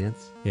 The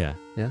audience. Yeah.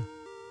 Yeah.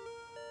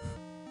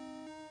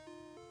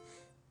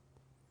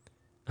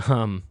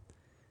 All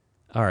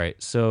right.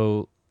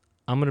 So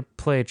I'm gonna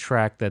play a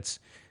track that's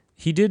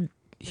he didn't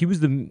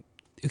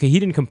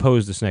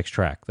compose this next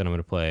track that I'm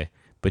gonna play,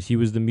 but he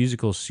was the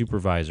musical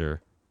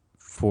supervisor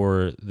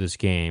for this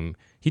game.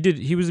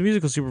 He was the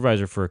musical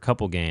supervisor for a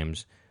couple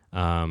games,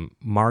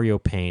 Mario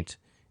Paint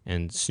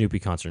and Snoopy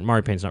Concert.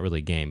 Mario Paint's not really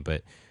a game,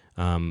 but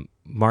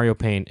Mario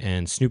Paint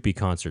and Snoopy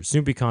Concert.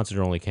 Snoopy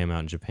Concert only came out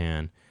in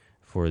Japan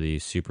for the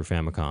Super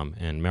Famicom,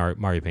 and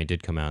Mario Paint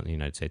did come out in the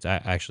United States.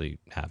 I actually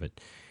have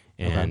it.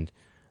 And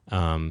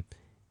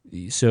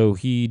so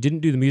he didn't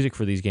do the music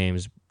for these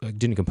games,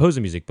 didn't compose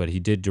the music, but he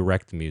did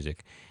direct the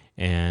music.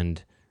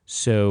 And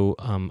so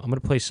I'm going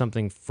to play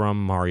something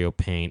from Mario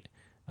Paint.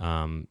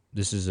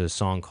 This is a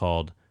song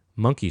called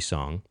Monkey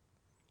Song,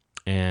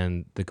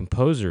 and the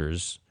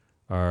composers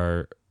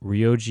are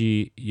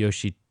Ryoji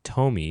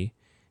Yoshitomi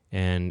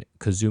and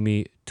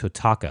Kazumi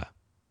Totaka,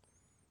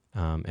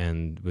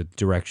 and with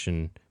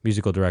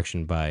musical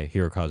direction by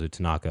Hirokazu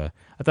Tanaka.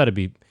 I thought it'd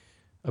be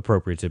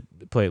appropriate to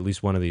play at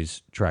least one of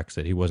these tracks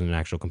that he wasn't an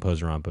actual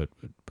composer on, but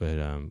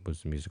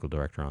was the musical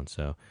director on.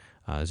 So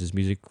this is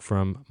music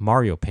from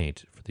Mario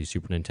Paint for the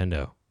Super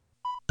Nintendo.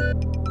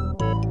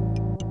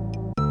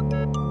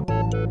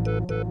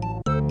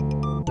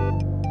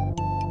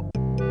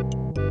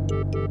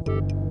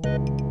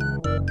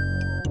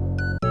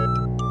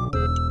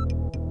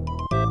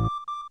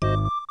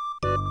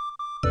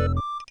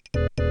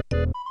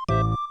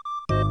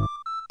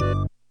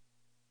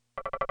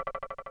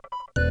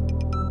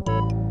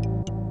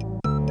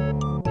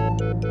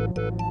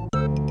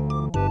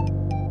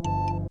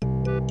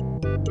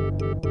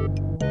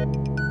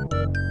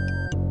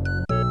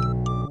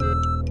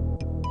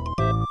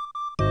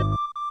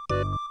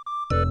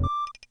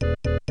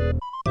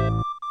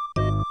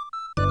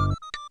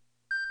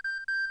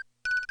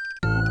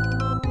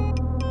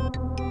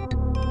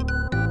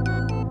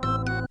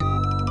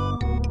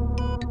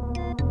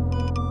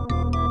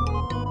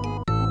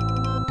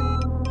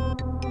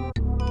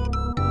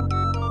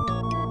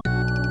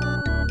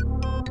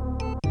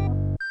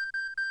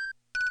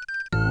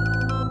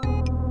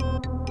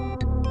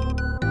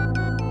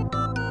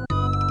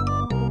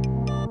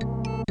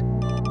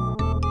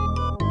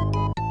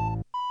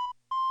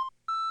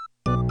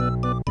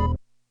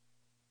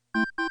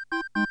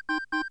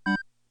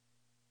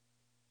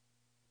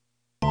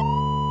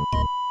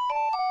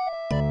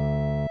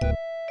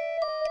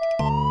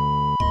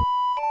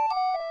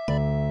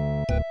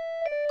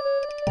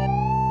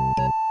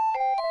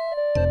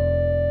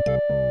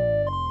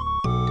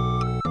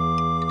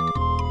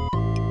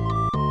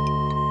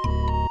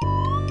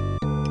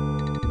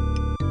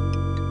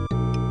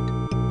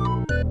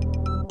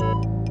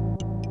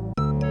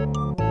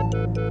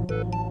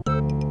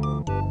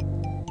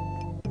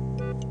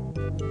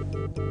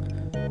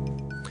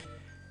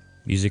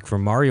 Music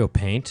from Mario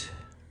Paint.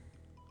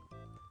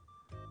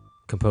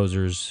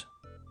 Composers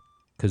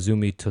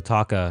Kazumi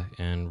Totaka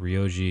and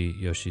Ryoji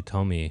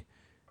Yoshitomi.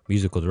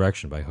 Musical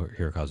direction by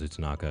Hirokazu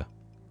Tanaka.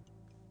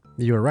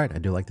 You were right. I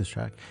do like this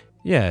track.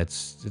 Yeah,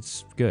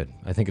 it's good.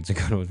 I think it's a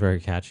good one.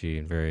 Very catchy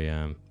and very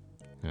yeah.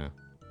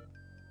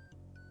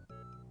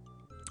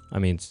 I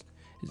mean,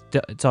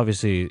 it's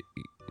obviously.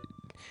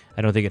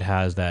 I don't think it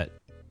has that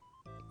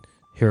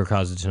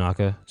Hirokazu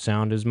Tanaka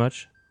sound as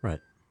much.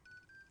 Right.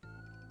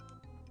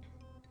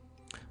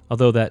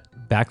 Although that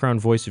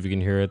background voice, if you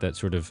can hear it, that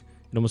sort of,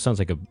 it almost sounds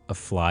like a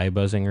fly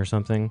buzzing or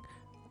something.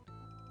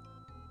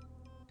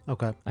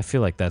 Okay. I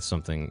feel like that's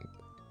something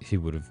he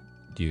would have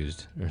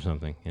used or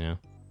something, you know?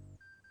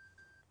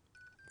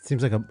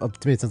 Seems like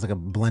to me, it sounds like a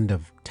blend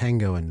of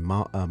tango and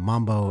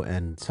mambo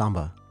and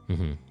samba.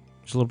 Mm-hmm.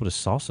 There's a little bit of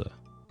salsa.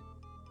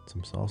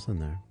 Some salsa in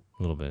there.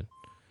 A little bit.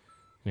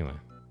 Anyway.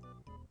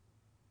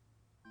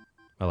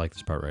 I like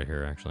this part right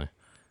here, actually.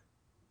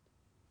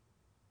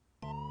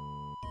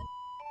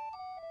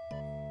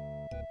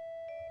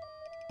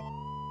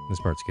 This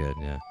part's good,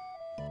 yeah.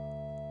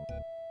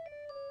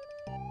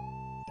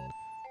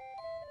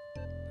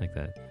 Like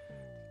that.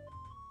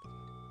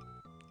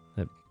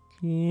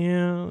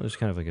 Yeah, there's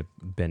kind of like a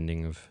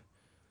bending of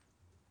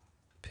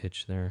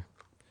pitch there.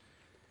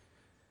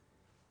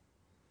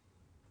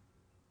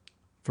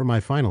 For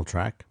my final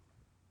track,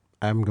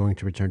 I'm going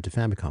to return to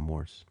Famicom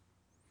Wars.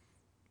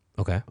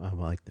 Okay. I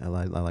like that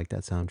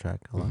soundtrack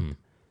a lot.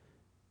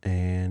 Mm-hmm.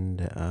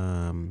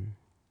 And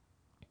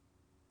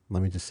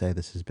let me just say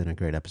this has been a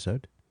great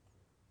episode.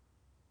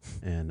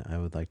 And I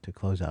would like to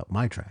close out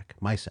my track,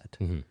 my set,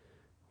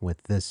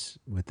 with this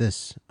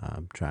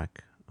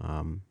track.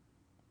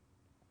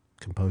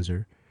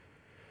 Composer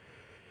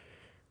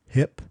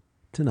Hip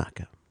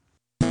Tanaka.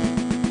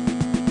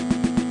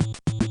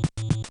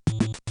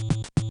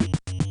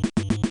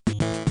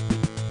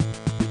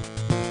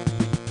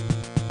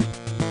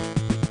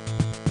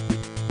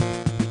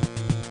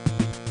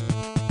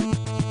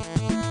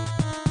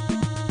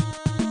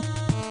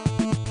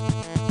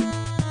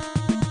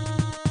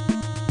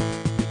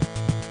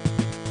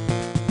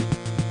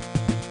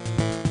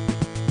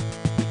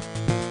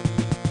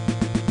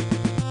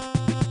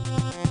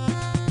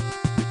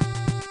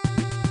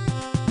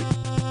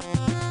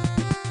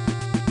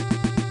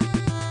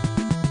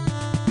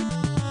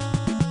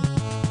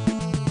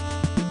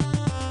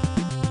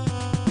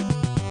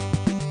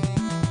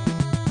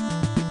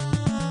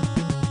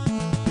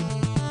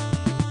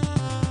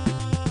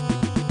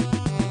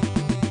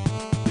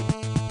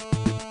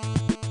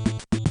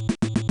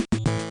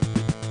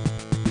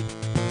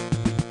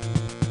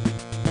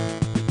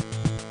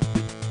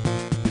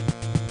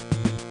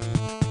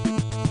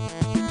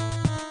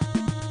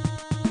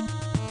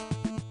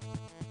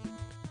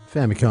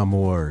 Famicom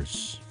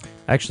Wars.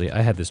 Actually, I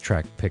had this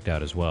track picked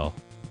out as well.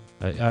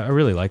 I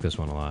really like this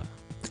one a lot.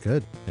 It's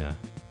good. Yeah,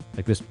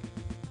 like this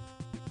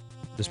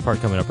part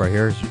coming up right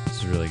here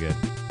is really good.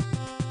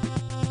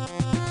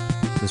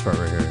 This part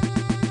right here.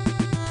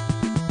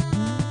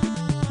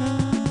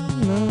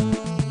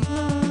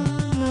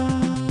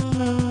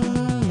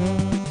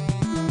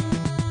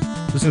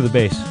 Listen to the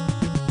bass.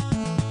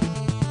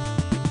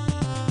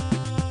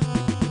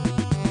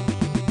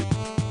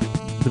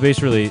 The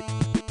bass really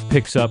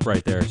picks up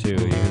right there too. You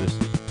hear this,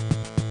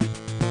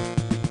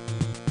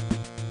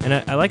 and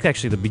I like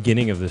actually the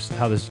beginning of this,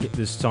 how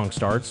this song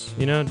starts.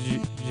 You know,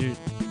 did you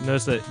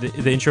notice that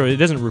the intro, it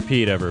doesn't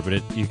repeat ever, but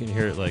you can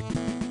hear it like.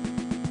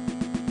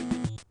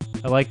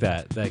 I like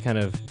that kind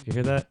of. You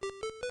hear that?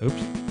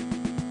 Oops.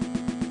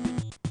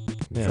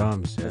 Yeah,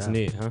 drums. Yeah. That's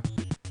neat, huh?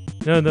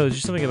 No, there's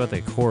just something about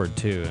that chord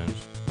too.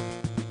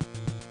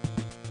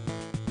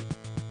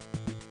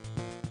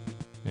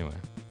 Anyway.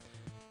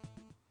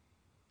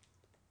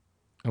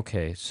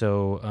 Okay,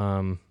 so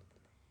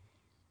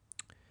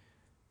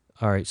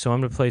all right, so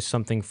I'm gonna play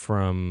something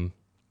from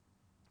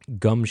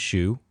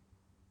Gumshoe,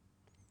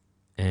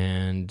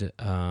 and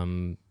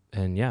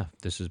yeah,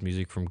 this is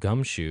music from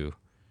Gumshoe,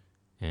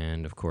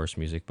 and of course,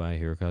 music by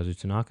Hirokazu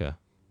Tanaka.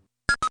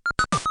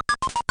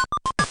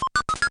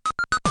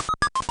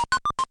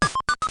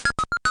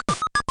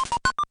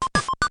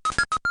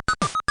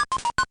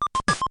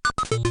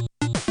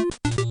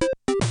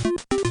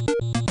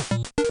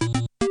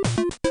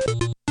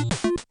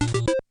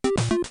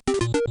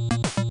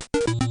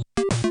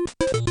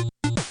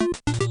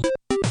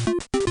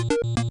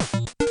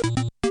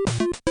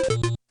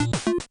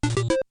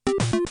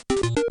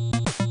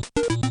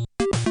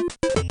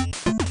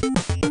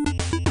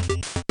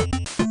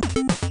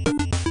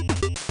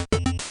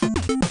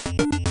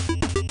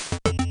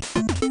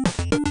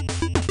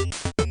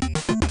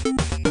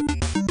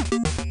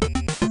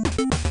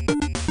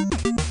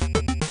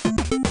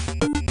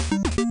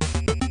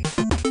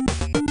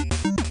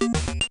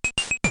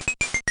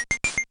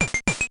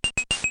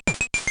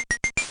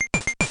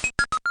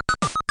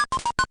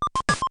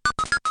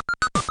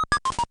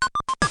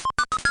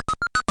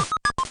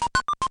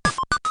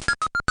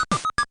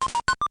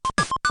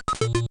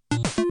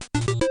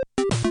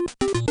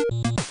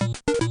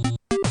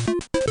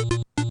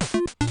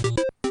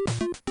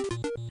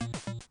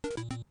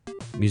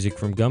 Music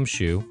from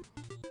Gumshoe,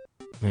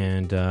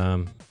 and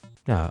yeah,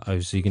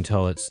 obviously you can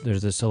tell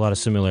there's a lot of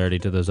similarity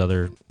to those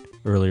other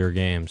earlier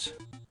games.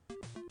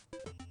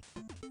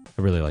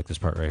 I really like this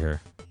part right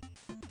here.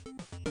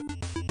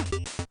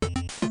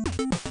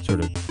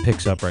 Sort of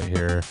picks up right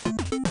here,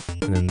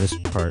 and then this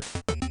part.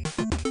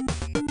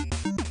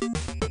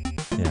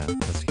 Yeah,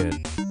 that's good.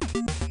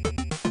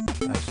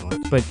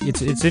 Excellent. But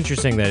it's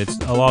interesting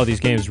that a lot of these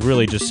games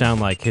really just sound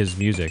like his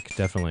music.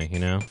 Definitely, you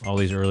know, all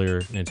these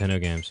earlier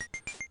Nintendo games.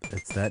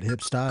 It's that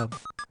hip style.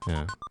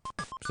 Yeah,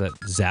 it's that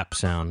zap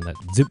sound, that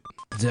zip,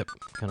 zip,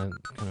 kind of.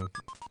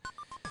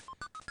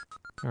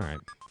 All right.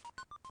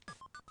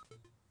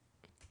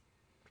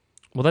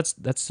 Well, that's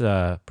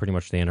pretty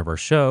much the end of our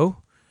show.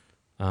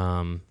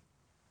 Our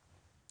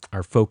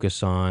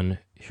focus on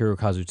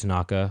Hirokazu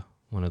Tanaka,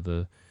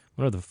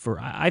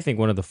 I think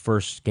one of the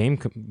first game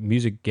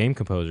music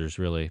composers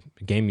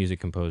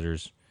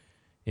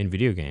in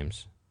video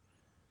games.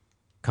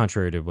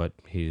 Contrary to what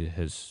he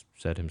has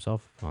said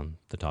himself on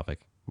the topic.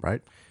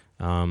 Right.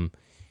 Yeah,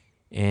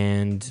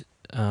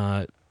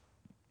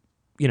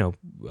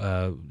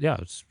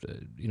 it's, a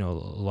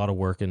lot of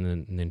work in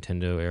the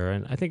Nintendo era,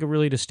 and I think a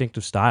really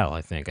distinctive style,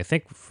 I think, if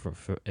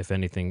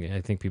anything,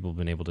 I think people have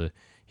been able to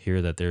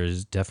hear that there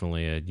is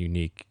definitely a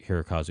unique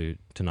Hirokazu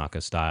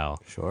Tanaka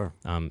style. Sure.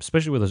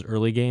 Especially with those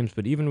early games,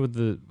 but even with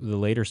the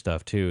later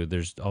stuff, too,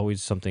 there's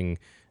always something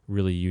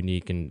really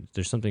unique, and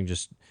there's something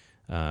just,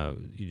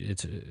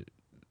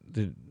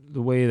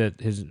 the way that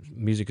his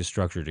music is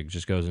structured, it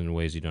just goes in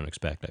ways you don't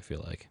expect, I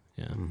feel like.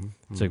 Yeah. Mm-hmm.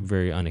 It's like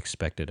very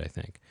unexpected, I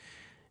think.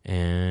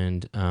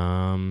 And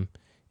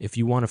if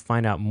you want to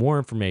find out more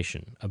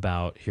information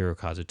about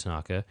Hirokazu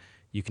Tanaka,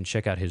 you can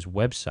check out his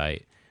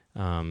website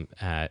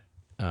at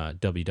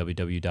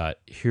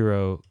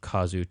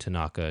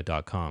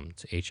www.hirokazutanaka.com.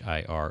 It's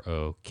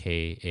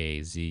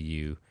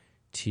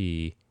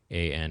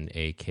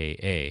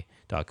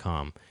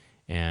HIROKAZUTANAKA.com.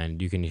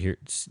 And you can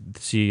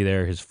see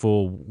there his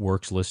full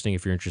works listing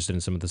if you're interested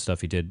in some of the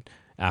stuff he did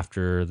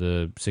after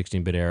the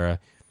 16-bit era.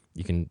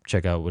 You can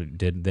check out what he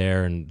did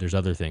there, and there's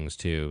other things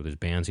too. There's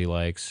bands he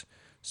likes,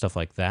 stuff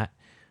like that.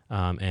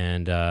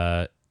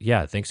 Yeah,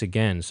 thanks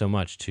again so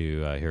much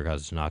to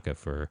Hirokazu Tanaka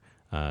for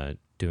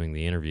doing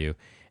the interview.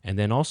 And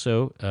then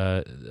also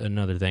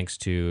another thanks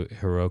to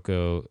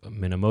Hiroko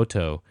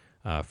Minamoto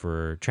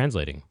for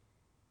translating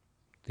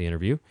the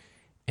interview.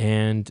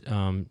 And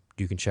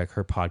you can check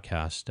her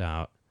podcast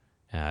out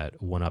at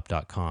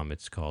oneup.com.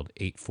 It's called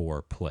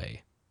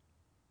 84Play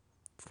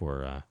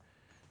for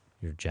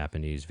your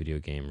Japanese video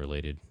game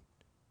related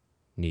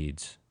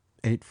needs.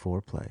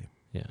 84Play.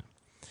 Yeah.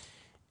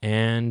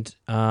 And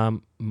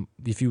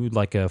if you would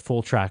like a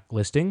full track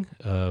listing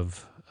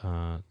of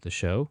the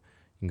show,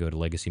 you can go to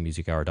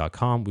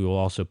legacymusichour.com. We will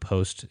also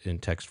post in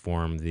text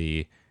form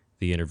the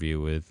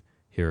interview with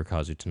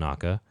Hirokazu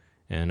Tanaka.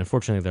 And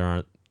unfortunately, there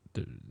aren't,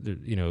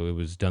 it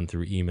was done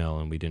through email,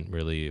 and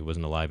it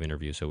wasn't a live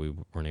interview, so we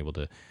weren't able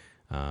to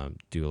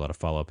do a lot of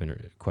follow-up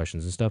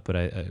questions and stuff.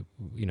 But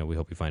we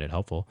hope you find it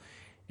helpful.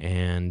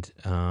 And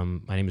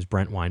my name is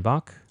Brent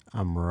Weinbach.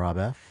 I'm Rob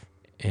F.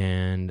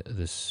 And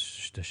the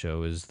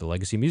show is the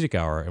Legacy Music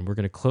Hour, and we're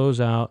going to close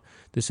out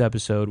this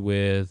episode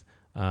with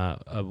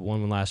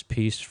one last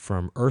piece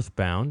from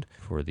Earthbound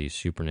for the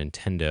Super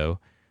Nintendo.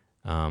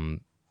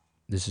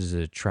 This is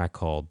a track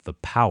called "The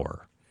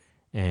Power,"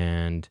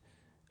 and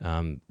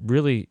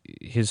really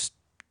his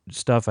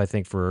stuff, I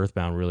think, for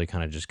Earthbound really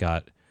kind of just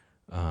got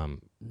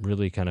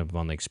really kind of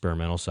on the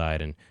experimental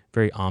side and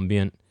very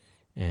ambient,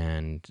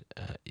 and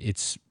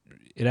this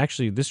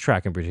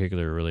track in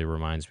particular really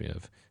reminds me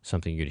of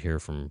something you'd hear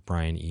from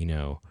Brian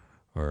Eno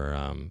or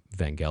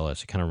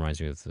Vangelis. It kind of reminds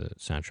me of the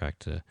soundtrack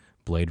to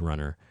Blade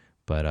Runner.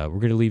 But we're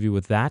going to leave you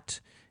with that.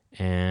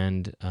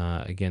 And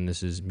again,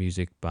 this is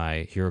music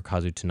by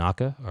Hirokazu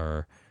Tanaka,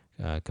 our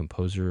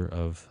composer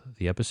of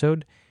the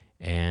episode.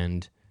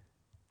 And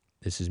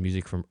this is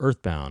music from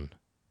Earthbound.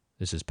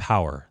 This is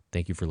Power.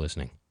 Thank you for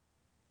listening.